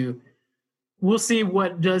 we'll see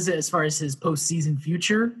what does it as far as his postseason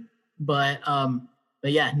future. But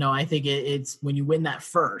yeah, no, I think it's when you win that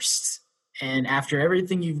first, and after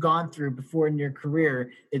everything you've gone through before in your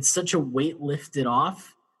career, it's such a weight lifted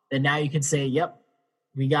off that now you can say, yep,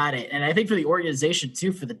 we got it. And I think for the organization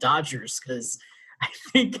too, for the Dodgers, because I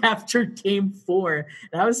think after Game 4,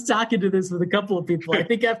 and I was talking to this with a couple of people, I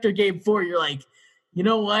think after Game 4, you're like, you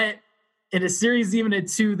know what? In a series even at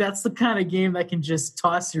 2, that's the kind of game that can just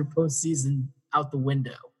toss your postseason out the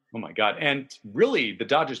window. Oh, my God. And really, the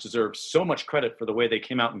Dodgers deserve so much credit for the way they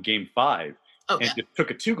came out in Game 5 and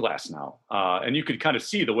took a 2-glass now. And you could kind of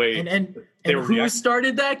see the way and who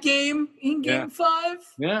started that game in Game 5?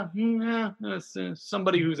 Yeah.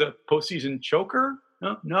 Somebody who's a postseason choker?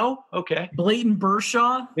 No? Okay. Clayton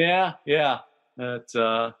Kershaw? Yeah.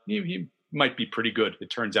 He might be pretty good, it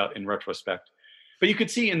turns out, in retrospect. But you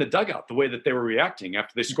could see in the dugout the way that they were reacting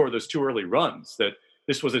after they scored those 2 early runs, that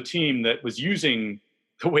this was a team that was using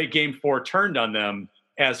the way Game 4 turned on them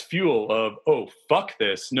as fuel of, oh, fuck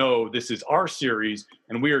this. No, this is our series,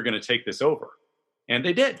 and we are going to take this over. And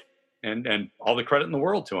they did. And all the credit in the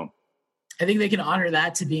world to them. I think they can honor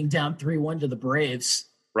that to being down 3-1 to the Braves.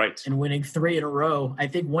 Right. And winning 3 in a row. I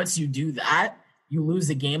think once you do that, you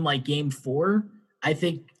lose a game like Game 4. I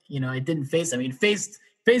think, it didn't phase. I mean, phased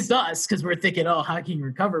us because we're thinking, oh, how can you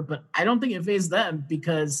recover? But I don't think it phased them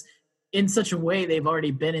because in such a way they've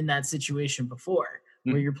already been in that situation before.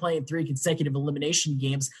 Where you're playing 3 consecutive elimination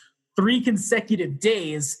games, 3 consecutive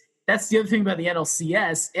days. That's the other thing about the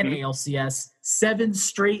NLCS and ALCS, 7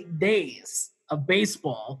 straight days of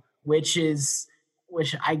baseball, which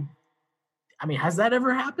I mean, has that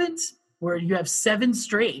ever happened where you have 7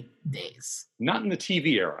 straight days? Not in the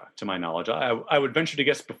TV era, to my knowledge. I would venture to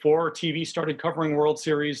guess before TV started covering World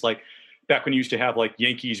Series, like back when you used to have like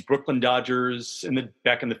Yankees, Brooklyn Dodgers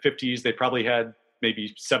back in the 50s, they probably had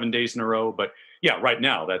maybe 7 days in a row, but yeah, right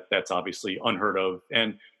now that's obviously unheard of.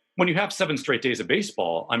 And when you have 7 straight days of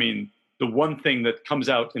baseball, I mean, the one thing that comes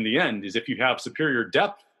out in the end is if you have superior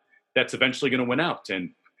depth, that's eventually going to win out.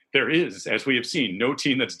 And there is, as we have seen, no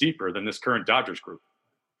team that's deeper than this current Dodgers group.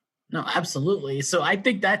 No, absolutely. So I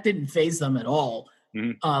think that didn't faze them at all,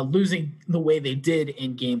 losing the way they did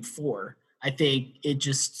in Game 4. I think it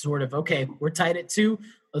just sort of, okay, we're tied at 2.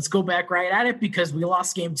 Let's go back right at it because we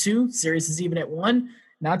lost Game 2. Series is even at 1.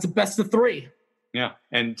 Now it's a best of 3. Yeah,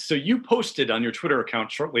 and so you posted on your Twitter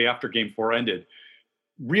account shortly after Game 4 ended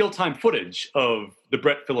real-time footage of the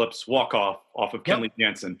Brett Phillips walk-off off of Kenley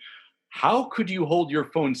Jansen. How could you hold your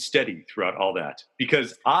phone steady throughout all that?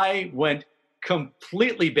 Because I went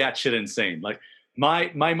completely batshit insane. Like,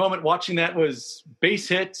 my moment watching that was base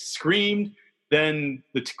hit, screamed, then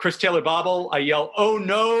the Chris Taylor bobble, I yell, "Oh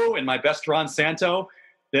no," and my best Ron Santo.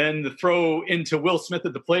 Then the throw into Will Smith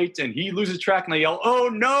at the plate, and he loses track, and I yell, "Oh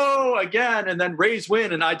no," again, and then Rays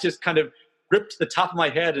win, and I just kind of gripped the top of my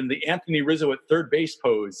head in the Anthony Rizzo at third base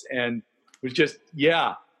pose, and was just,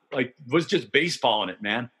 was just baseballing it,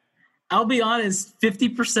 man. I'll be honest,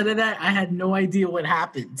 50% of that, I had no idea what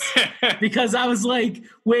happened because I was like,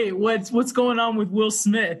 wait, what's going on with Will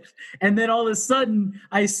Smith? And then all of a sudden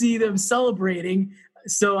I see them celebrating.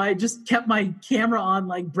 So I just kept my camera on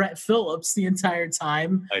like Brett Phillips the entire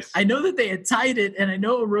time. Nice. I know that they had tied it, and I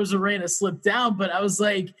know Arozarena slipped down, but I was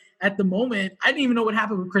like, at the moment, I didn't even know what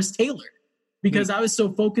happened with Chris Taylor because I was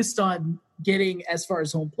so focused on getting as far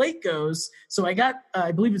as home plate goes. So I got,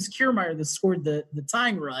 I believe it's Kiermaier that scored the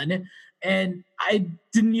tying run, and I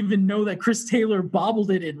didn't even know that Chris Taylor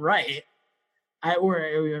bobbled it in right.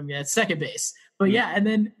 At second base. But yeah, and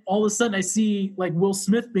then all of a sudden I see like Will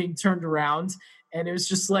Smith being turned around, and it was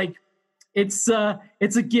just like, it's a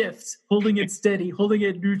gift, holding it steady, holding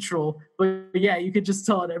it neutral. But yeah, you could just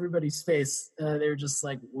tell on everybody's face. They were just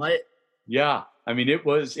like, what? Yeah. I mean, it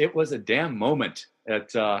was a damn moment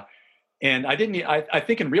and I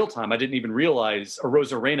think in real time, I didn't even realize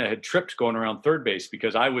Arozarena had tripped going around third base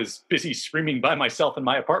because I was busy screaming by myself in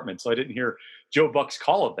my apartment. So I didn't hear Joe Buck's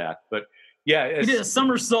call of that. But yeah. He did a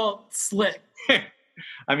somersault slick.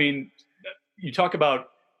 I mean, you talk about,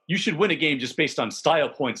 you should win a game just based on style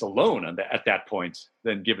points alone at that point,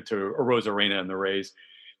 then give it to Arozarena and the Rays.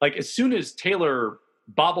 Like as soon as Taylor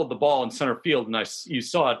bobbled the ball in center field, and you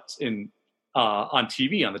saw it on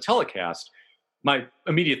TV on the telecast, my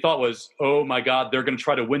immediate thought was, oh my God, they're going to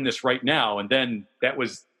try to win this right now. And then that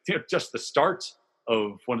was just the start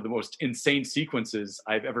of one of the most insane sequences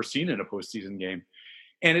I've ever seen in a postseason game.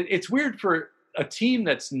 And it's weird for a team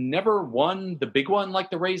that's never won the big one like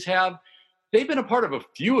the Rays have. They've been a part of a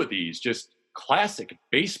few of these just classic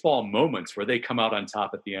baseball moments where they come out on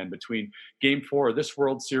top at the end between Game 4 of this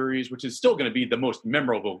World Series, which is still going to be the most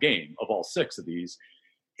memorable game of all 6 of these,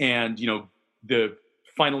 and the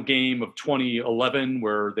final game of 2011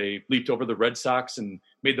 where they leaped over the Red Sox and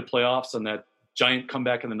made the playoffs on that giant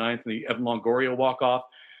comeback in the 9th and the Evan Longoria walk-off.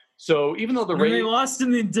 So even though the Rays... they lost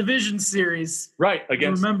in the division series. Right.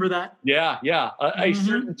 Against, remember that. Yeah. A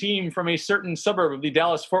certain team from a certain suburb of the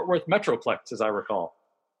Dallas-Fort Worth Metroplex, as I recall.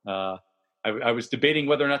 I was debating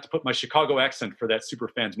whether or not to put my Chicago accent for that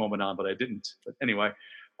Superfans moment on, but I didn't. But anyway.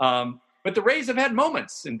 But the Rays have had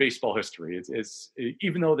moments in baseball history, it's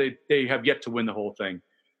even though they have yet to win the whole thing.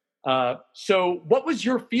 So what was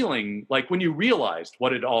your feeling like when you realized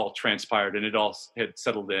what had all transpired and it all had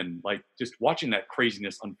settled in, like just watching that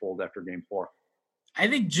craziness unfold after Game 4? I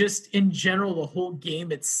think just in general, the whole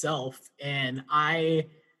game itself. And I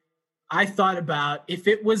thought about if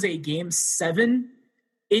it was a Game 7,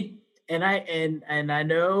 and I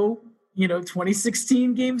know,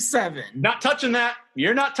 2016 Game 7. Not touching that.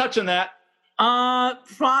 You're not touching that.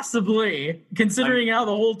 Possibly, considering how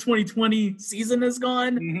the whole 2020 season has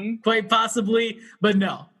gone, quite possibly. But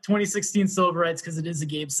no, 2016 Silver Reds, because it is a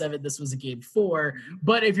Game 7. This was a Game 4.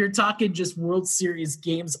 But if you're talking just World Series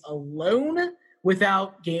games alone,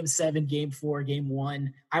 without Game 7, Game 4, Game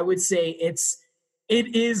 1, I would say it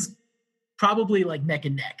is probably like neck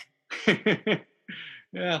and neck.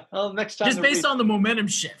 Yeah. Well, next time. Just based on the momentum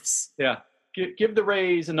shifts. Yeah. Give the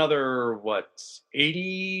Rays another,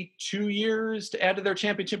 82 years to add to their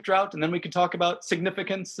championship drought, and then we can talk about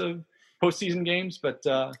significance of postseason games. But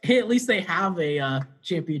hey, at least they have a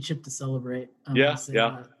championship to celebrate. Yeah.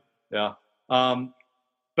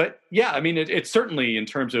 But yeah, I mean, it's certainly in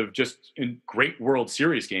terms of just in great World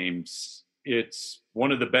Series games, it's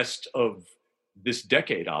one of the best of this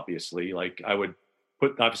decade. Obviously, like I would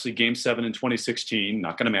put obviously Game 7 in 2016.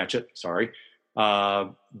 Not going to match it. Sorry.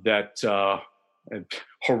 That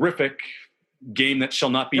horrific game that shall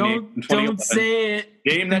not be named in 2011. Don't say it.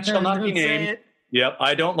 Game that shall not be named. Yep,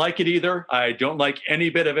 I don't like it either. I don't like any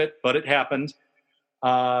bit of it, but it happened.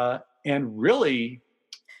 And really,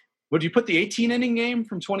 would you put the 18-inning game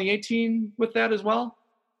from 2018 with that as well?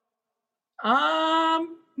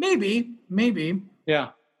 Maybe. Yeah.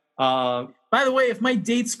 By the way, if my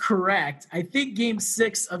date's correct, I think Game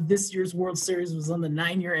 6 of this year's World Series was on the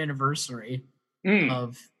 9-year anniversary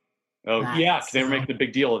of that. Yeah, they were making a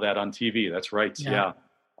big deal of that on TV. That's right. Yeah.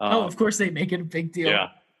 Of course they make it a big deal.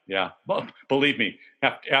 Yeah. Well, believe me,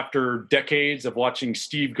 after decades of watching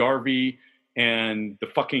Steve Garvey and the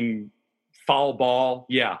fucking foul ball,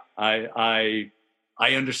 yeah, I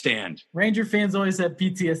understand. Ranger fans always have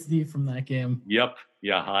PTSD from that game. Yep.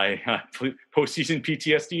 Yeah, postseason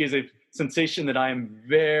PTSD is a sensation that I am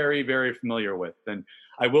very, very familiar with. And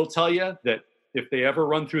I will tell you that if they ever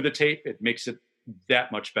run through the tape, it makes it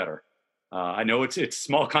that much better. I know it's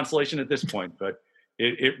small consolation at this point, but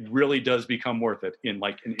it really does become worth it in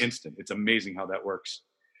like an instant. It's amazing how that works.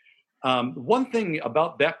 One thing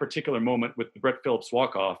about that particular moment with the Brett Phillips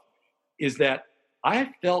walk-off is that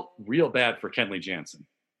I felt real bad for Kenley Jansen.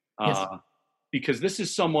 Yes. Because this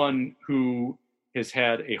is someone who has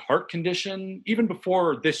had a heart condition even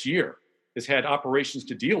before this year, has had operations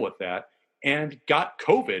to deal with that, and got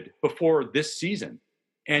COVID before this season,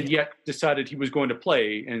 and yet decided he was going to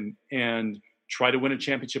play and try to win a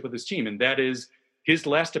championship with his team. And that is his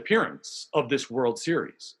last appearance of this World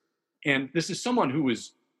Series. And this is someone who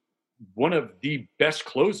is one of the best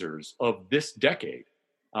closers of this decade,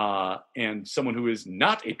 and someone who is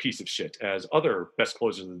not a piece of shit as other best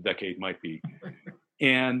closers of the decade might be.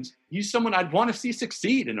 And he's someone I'd want to see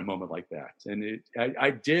succeed in a moment like that. And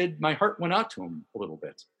my heart went out to him a little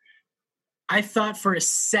bit. I thought for a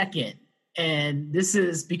second, and this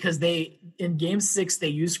is because in Game 6, they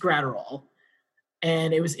used Gratterall.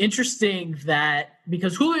 And it was interesting that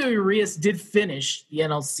because Julio Urias did finish the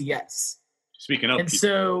NLCS. Speaking of, and people.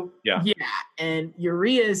 So, yeah. And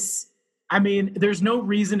Urias, I mean, there's no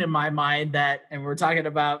reason in my mind that, and we're talking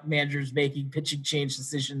about managers making pitching change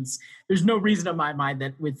decisions, there's no reason in my mind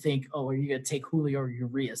that would think, oh, are you going to take Julio or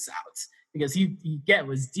Urias out? Because he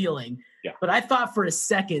was dealing. Yeah. But I thought for a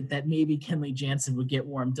second that maybe Kenley Jansen would get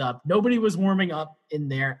warmed up. Nobody was warming up in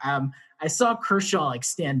there. I saw Kershaw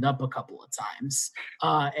stand up a couple of times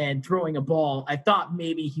and throwing a ball. I thought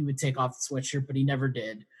maybe he would take off the sweatshirt, but he never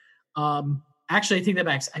did. Actually, I take that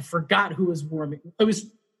back. I forgot who was warming. Was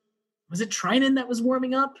it Trinan that was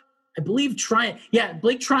warming up? I believe Trinan. Yeah,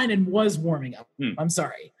 Blake Trinan was warming up. I'm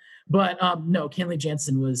sorry. But no, Kenley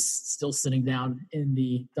Jansen was still sitting down in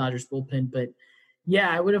the Dodgers bullpen. But yeah,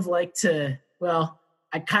 I would have liked to. Well,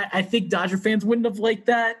 I think Dodger fans wouldn't have liked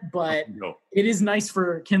that, but no. It is nice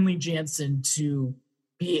for Kenley Jansen to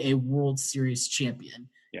be a World Series champion.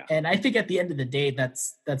 Yeah. And I think at the end of the day,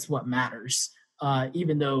 that's what matters.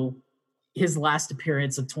 Even though his last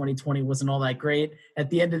appearance of 2020 wasn't all that great, at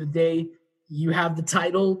the end of the day, you have the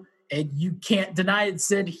title. And you can't deny it.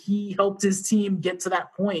 Said he helped his team get to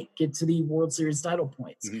that point, get to the World Series title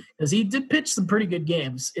points. Because he did pitch some pretty good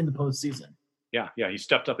games in the postseason. Yeah. He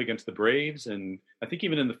stepped up against the Braves. And I think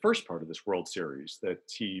even in the first part of this World Series that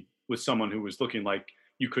he was someone who was looking like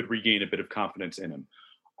you could regain a bit of confidence in him.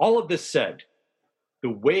 All of this said, the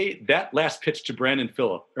way that last pitch to Brett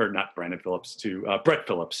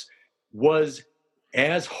Phillips was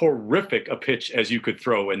as horrific a pitch as you could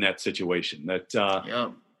throw in that situation.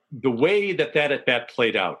 The way that at-bat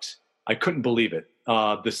played out, I couldn't believe it.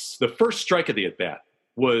 The first strike of the at-bat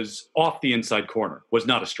was off the inside corner, was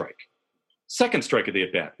not a strike. Second strike of the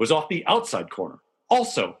at-bat was off the outside corner,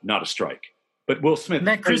 also not a strike. But Will Smith... Isn't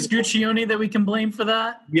that Chris Guccione that we can blame for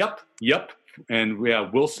that? Yep. And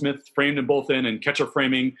Will Smith framed them both in, and catcher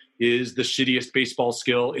framing is the shittiest baseball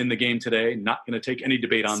skill in the game today. Not going to take any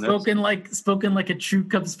debate on this. Spoken like a true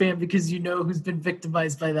Cubs fan, because you know who's been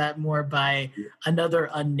victimized by that more by another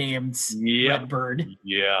unnamed Redbird.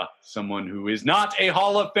 Yeah, someone who is not a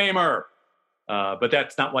Hall of Famer. But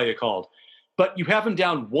that's not why you called. But you have him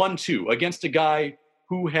down 1-2 against a guy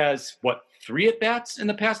who has, 3 at-bats in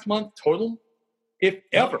the past month total? If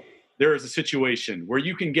ever there is a situation where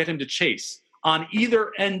you can get him to chase on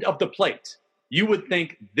either end of the plate, you would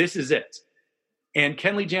think this is it. And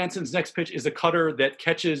Kenley Jansen's next pitch is a cutter that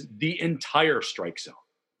catches the entire strike zone.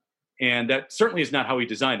 And that certainly is not how he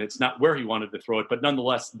designed it. It's not where he wanted to throw it, but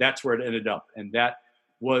nonetheless, that's where it ended up. And that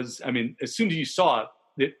was, as soon as you saw it,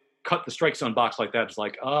 it cut the strike zone box like that. It's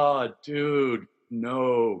like, dude,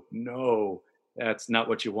 no, that's not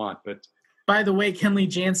what you want. But by the way, Kenley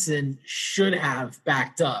Jansen should have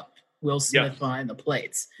backed up Will Smith behind the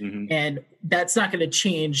plates. And that's not going to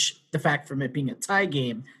change the fact from it being a tie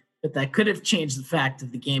game, but that could have changed the fact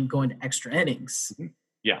of the game going to extra innings.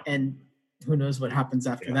 Yeah. And who knows what happens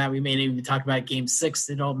after that. We may even talk about Game 6.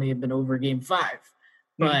 It all may have been over Game 5.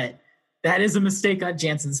 But that is a mistake on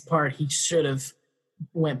Jansen's part. He should have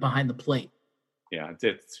went behind the plate. Yeah,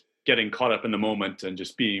 it's getting caught up in the moment and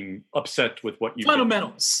just being upset with what you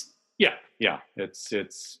fundamentals. Yeah.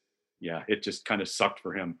 It just kind of sucked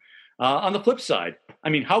for him. On the flip side,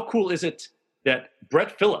 how cool is it that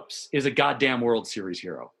Brett Phillips is a goddamn World Series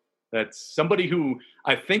hero? That's somebody who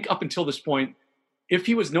I think up until this point, if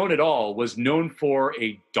he was known at all, was known for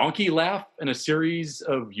a donkey laugh in a series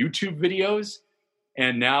of YouTube videos.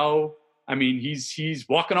 And now, he's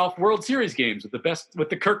walking off World Series games with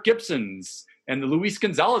the Kirk Gibsons and the Luis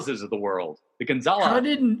Gonzalez's of the world. The Gonzalez.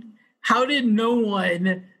 How did no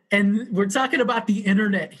one And we're talking about the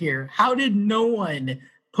internet here. How did no one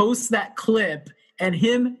post that clip and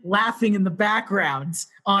him laughing in the background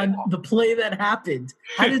on the play that happened?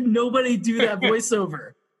 How did nobody do that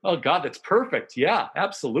voiceover? Oh God, that's perfect. Yeah,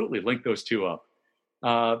 absolutely. Link those two up.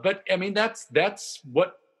 But I mean, that's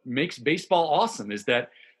what makes baseball awesome, is that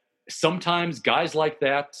sometimes guys like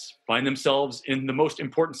that find themselves in the most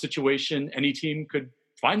important situation any team could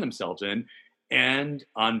find themselves in. And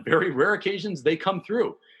on very rare occasions, they come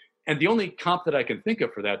through. And the only comp that I can think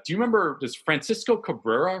of for that, do you remember, does Francisco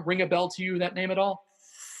Cabrera ring a bell to you, that name at all?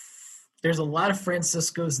 There's a lot of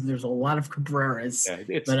Franciscos and there's a lot of Cabreras.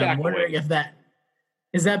 Yeah, but I'm wondering if that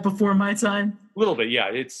is that before my time? A little bit, yeah.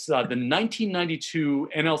 It's the 1992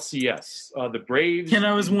 NLCS. The Braves. And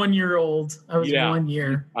I was 1 year old. I was 1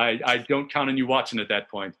 year. I don't count on you watching at that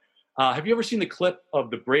point. Have you ever seen the clip of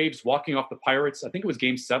the Braves walking off the Pirates? I think it was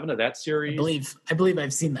Game 7 of that series. I believe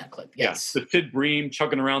I've seen that clip. Yes. The Sid Bream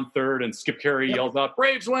chugging around third, and Skip Carey yells out,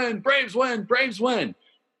 "Braves win! Braves win! Braves win!"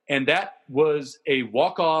 And that was a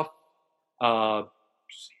walk-off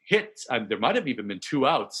hit. There might have even been 2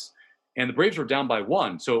 outs, and the Braves were down by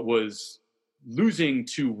 1. So it was losing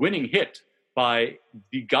to winning hit by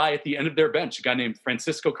the guy at the end of their bench, a guy named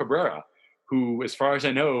Francisco Cabrera, who, as far as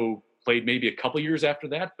I know, played maybe a couple years after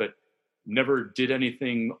that, but never did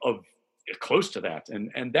anything of close to that.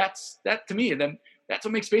 And that's that to me. And then that's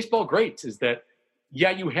what makes baseball great, is that,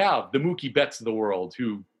 yeah, you have the Mookie Betts of the world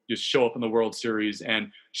who just show up in the World Series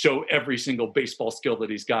and show every single baseball skill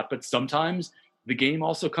that he's got. But sometimes the game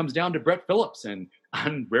also comes down to Brett Phillips. And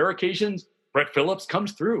on rare occasions, Brett Phillips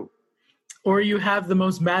comes through. Or you have the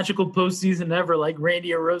most magical postseason ever, like Randy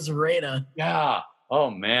Arozarena. Yeah.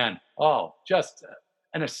 Oh, man. Oh, just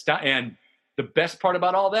and the best part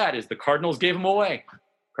about all that is the Cardinals gave him away.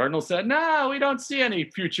 Cardinals said, "No, we don't see any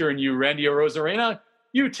future in you, Randy Arozarena.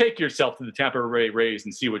 You take yourself to the Tampa Bay Rays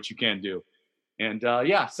and see what you can do." And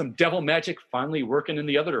some devil magic finally working in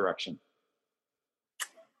the other direction.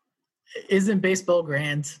 Isn't baseball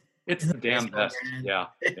grand? It's the damn best. Grand?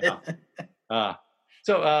 Yeah.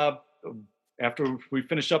 So after we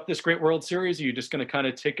finish up this great World Series, are you just going to kind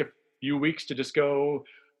of take a few weeks to just go,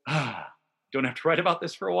 don't have to write about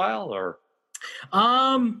this for a while, or?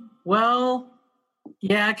 Well,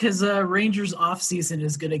 yeah, because Rangers off season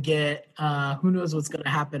is going to get who knows what's going to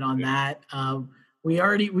happen on that. We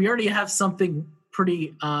already have something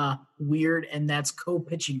pretty weird, and that's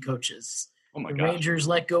co-pitching coaches. Oh my the gosh. Rangers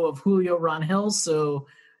let go of Julio Rangel, so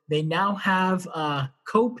they now have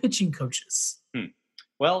co-pitching coaches.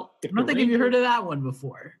 Well, I don't think you heard of that one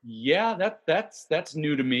before. Yeah, that's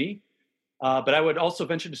new to me. But I would also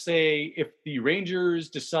venture to say, if the Rangers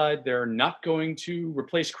decide they're not going to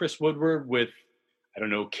replace Chris Woodward with, I don't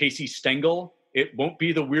know, Casey Stengel, it won't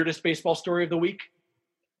be the weirdest baseball story of the week.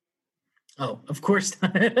 Oh, of course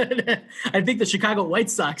not. I think the Chicago White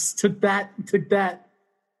Sox took that.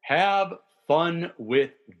 Have fun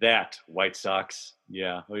with that, White Sox.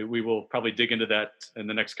 Yeah, we will probably dig into that in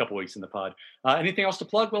the next couple weeks in the pod. Anything else to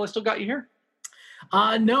plug while I still got you here?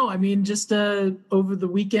 No, I mean, just over the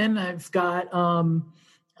weekend, I've got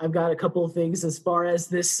a couple of things as far as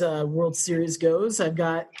this World Series goes. I've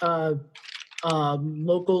got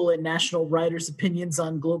local and national writers' opinions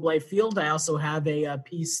on Globe Life Field. I also have a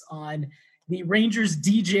piece on the Rangers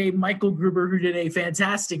DJ Michael Gruber, who did a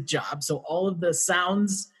fantastic job. So all of the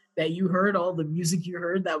sounds that you heard, all the music you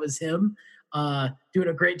heard, that was him doing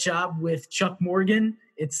a great job with Chuck Morgan.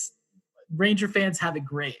 Ranger fans have it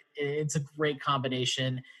great. It's a great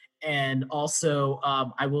combination. And also,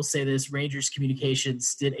 I will say this, Rangers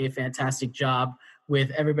Communications did a fantastic job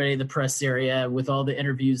with everybody in the press area, with all the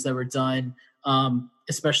interviews that were done,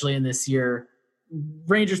 especially in this year.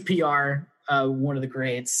 Rangers PR, one of the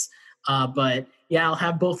greats. But yeah, I'll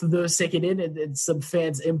have both of those taken in and some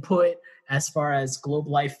fans' input as far as Globe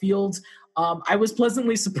Life Field. I was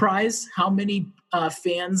pleasantly surprised how many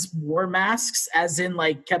fans wore masks, as in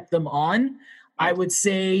like kept them on. I would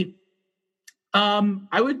say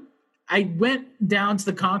I went down to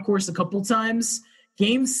the concourse a couple times.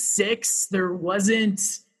 Game 6, there wasn't,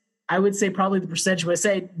 I would say probably the percentage would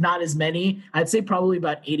say not as many. I'd say probably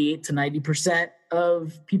about 88 to 90%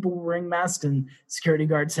 of people were wearing masks, and security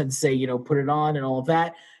guards had to say, put it on and all of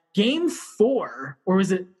that. Game 4, or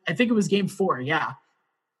was it, I think it was game 4. Yeah.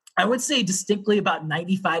 I would say distinctly about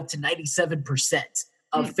 95 to 97%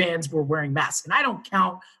 of fans were wearing masks. And I don't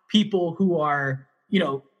count people who are,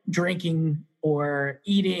 drinking or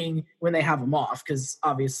eating when they have them off, because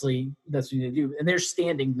obviously that's what they do. And they're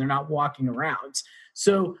standing, they're not walking around.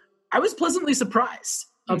 So I was pleasantly surprised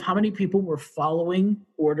of how many people were following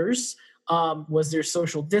orders. Was there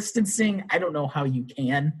social distancing? I don't know how you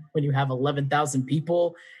can when you have 11,000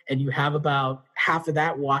 people and you have about half of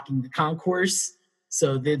that walking the concourse.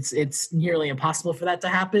 So it's nearly impossible for that to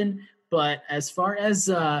happen. But as far as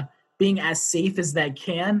being as safe as that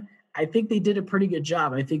can, I think they did a pretty good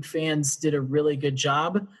job. I think fans did a really good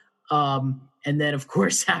job. And then, of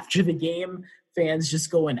course, after the game, fans just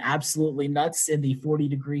going absolutely nuts in the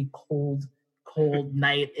 40-degree cold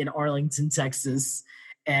night in Arlington, Texas.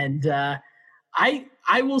 And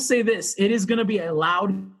I will say this, it is going to be a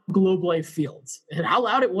loud Globe Life Field. And how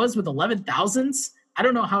loud it was with 11,000s, I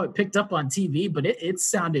don't know how it picked up on TV, but it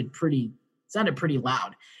sounded pretty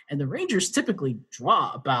loud. And the Rangers typically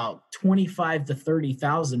draw about 25 to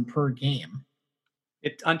 30,000 per game.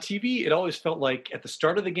 On TV, it always felt like at the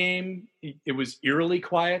start of the game, it was eerily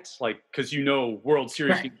quiet, like because World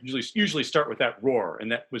Series Right. usually start with that roar,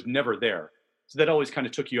 and that was never there. So that always kind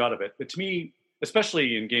of took you out of it. But to me,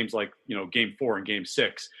 especially in games like Game 4 and Game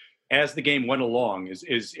 6, as the game went along,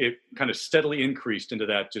 is it kind of steadily increased into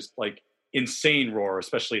that just like insane roar,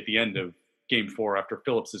 especially at the end of Game 4 after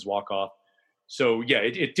Phillips's walk off. So yeah,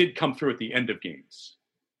 it did come through at the end of games.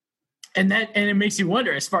 And it makes you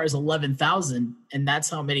wonder, as far as 11,000, and that's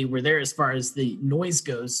how many were there as far as the noise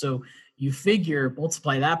goes. So you figure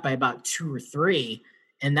multiply that by about 2 or 3,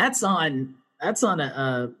 and that's on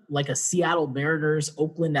a like a Seattle Mariners,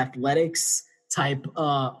 Oakland Athletics type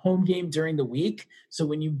home game during the week. So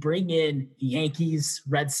when you bring in the Yankees,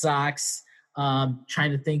 Red Sox,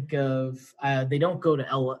 trying to think of they don't go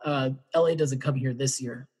to LA doesn't come here this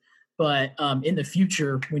year, but in the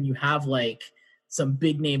future when you have like some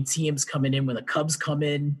big name teams coming in, when the Cubs come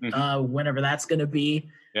in, whenever that's going to be,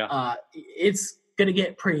 it's going to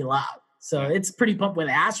get pretty loud. So it's pretty pumped when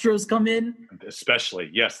the Astros come in. Especially,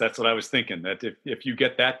 yes, that's what I was thinking. That if you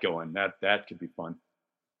get that going, that could be fun.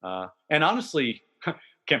 And honestly,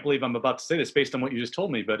 can't believe I'm about to say this based on what you just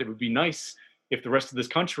told me, but it would be nice if the rest of this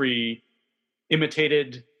country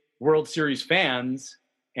imitated World Series fans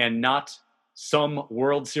and not some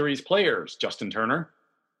World Series players, Justin Turner.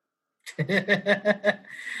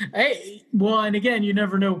 Hey, well, and again, you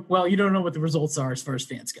never know. Well, you don't know what the results are as far as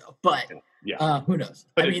fans go, but who knows?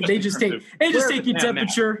 But I mean, they just take your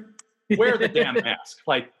temperature. Wear the damn mask.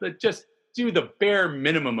 Like, just do the bare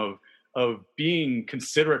minimum of being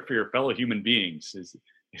considerate for your fellow human beings is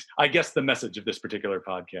I guess, the message of this particular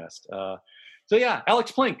podcast. So yeah,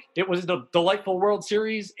 Alex Plink, it was a delightful World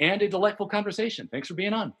Series and a delightful conversation. Thanks for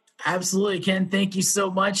being on. Absolutely, Ken. Thank you so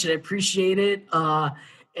much. I appreciate it.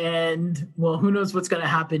 And well, who knows what's going to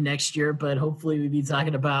happen next year, but hopefully we'll be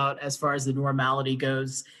talking about as far as the normality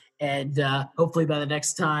goes. And hopefully by the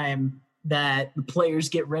next time that the players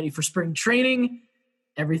get ready for spring training,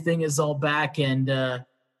 everything is all back and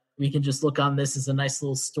we can just look on this as a nice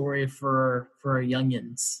little story for our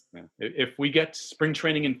youngins. Yeah. If we get spring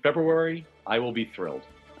training in February, I will be thrilled.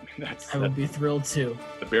 I mean, I will be thrilled too.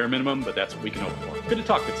 The bare minimum, but that's what we can hope for. Good to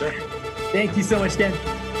talk, good sir. Thank you so much,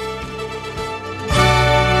 Ken.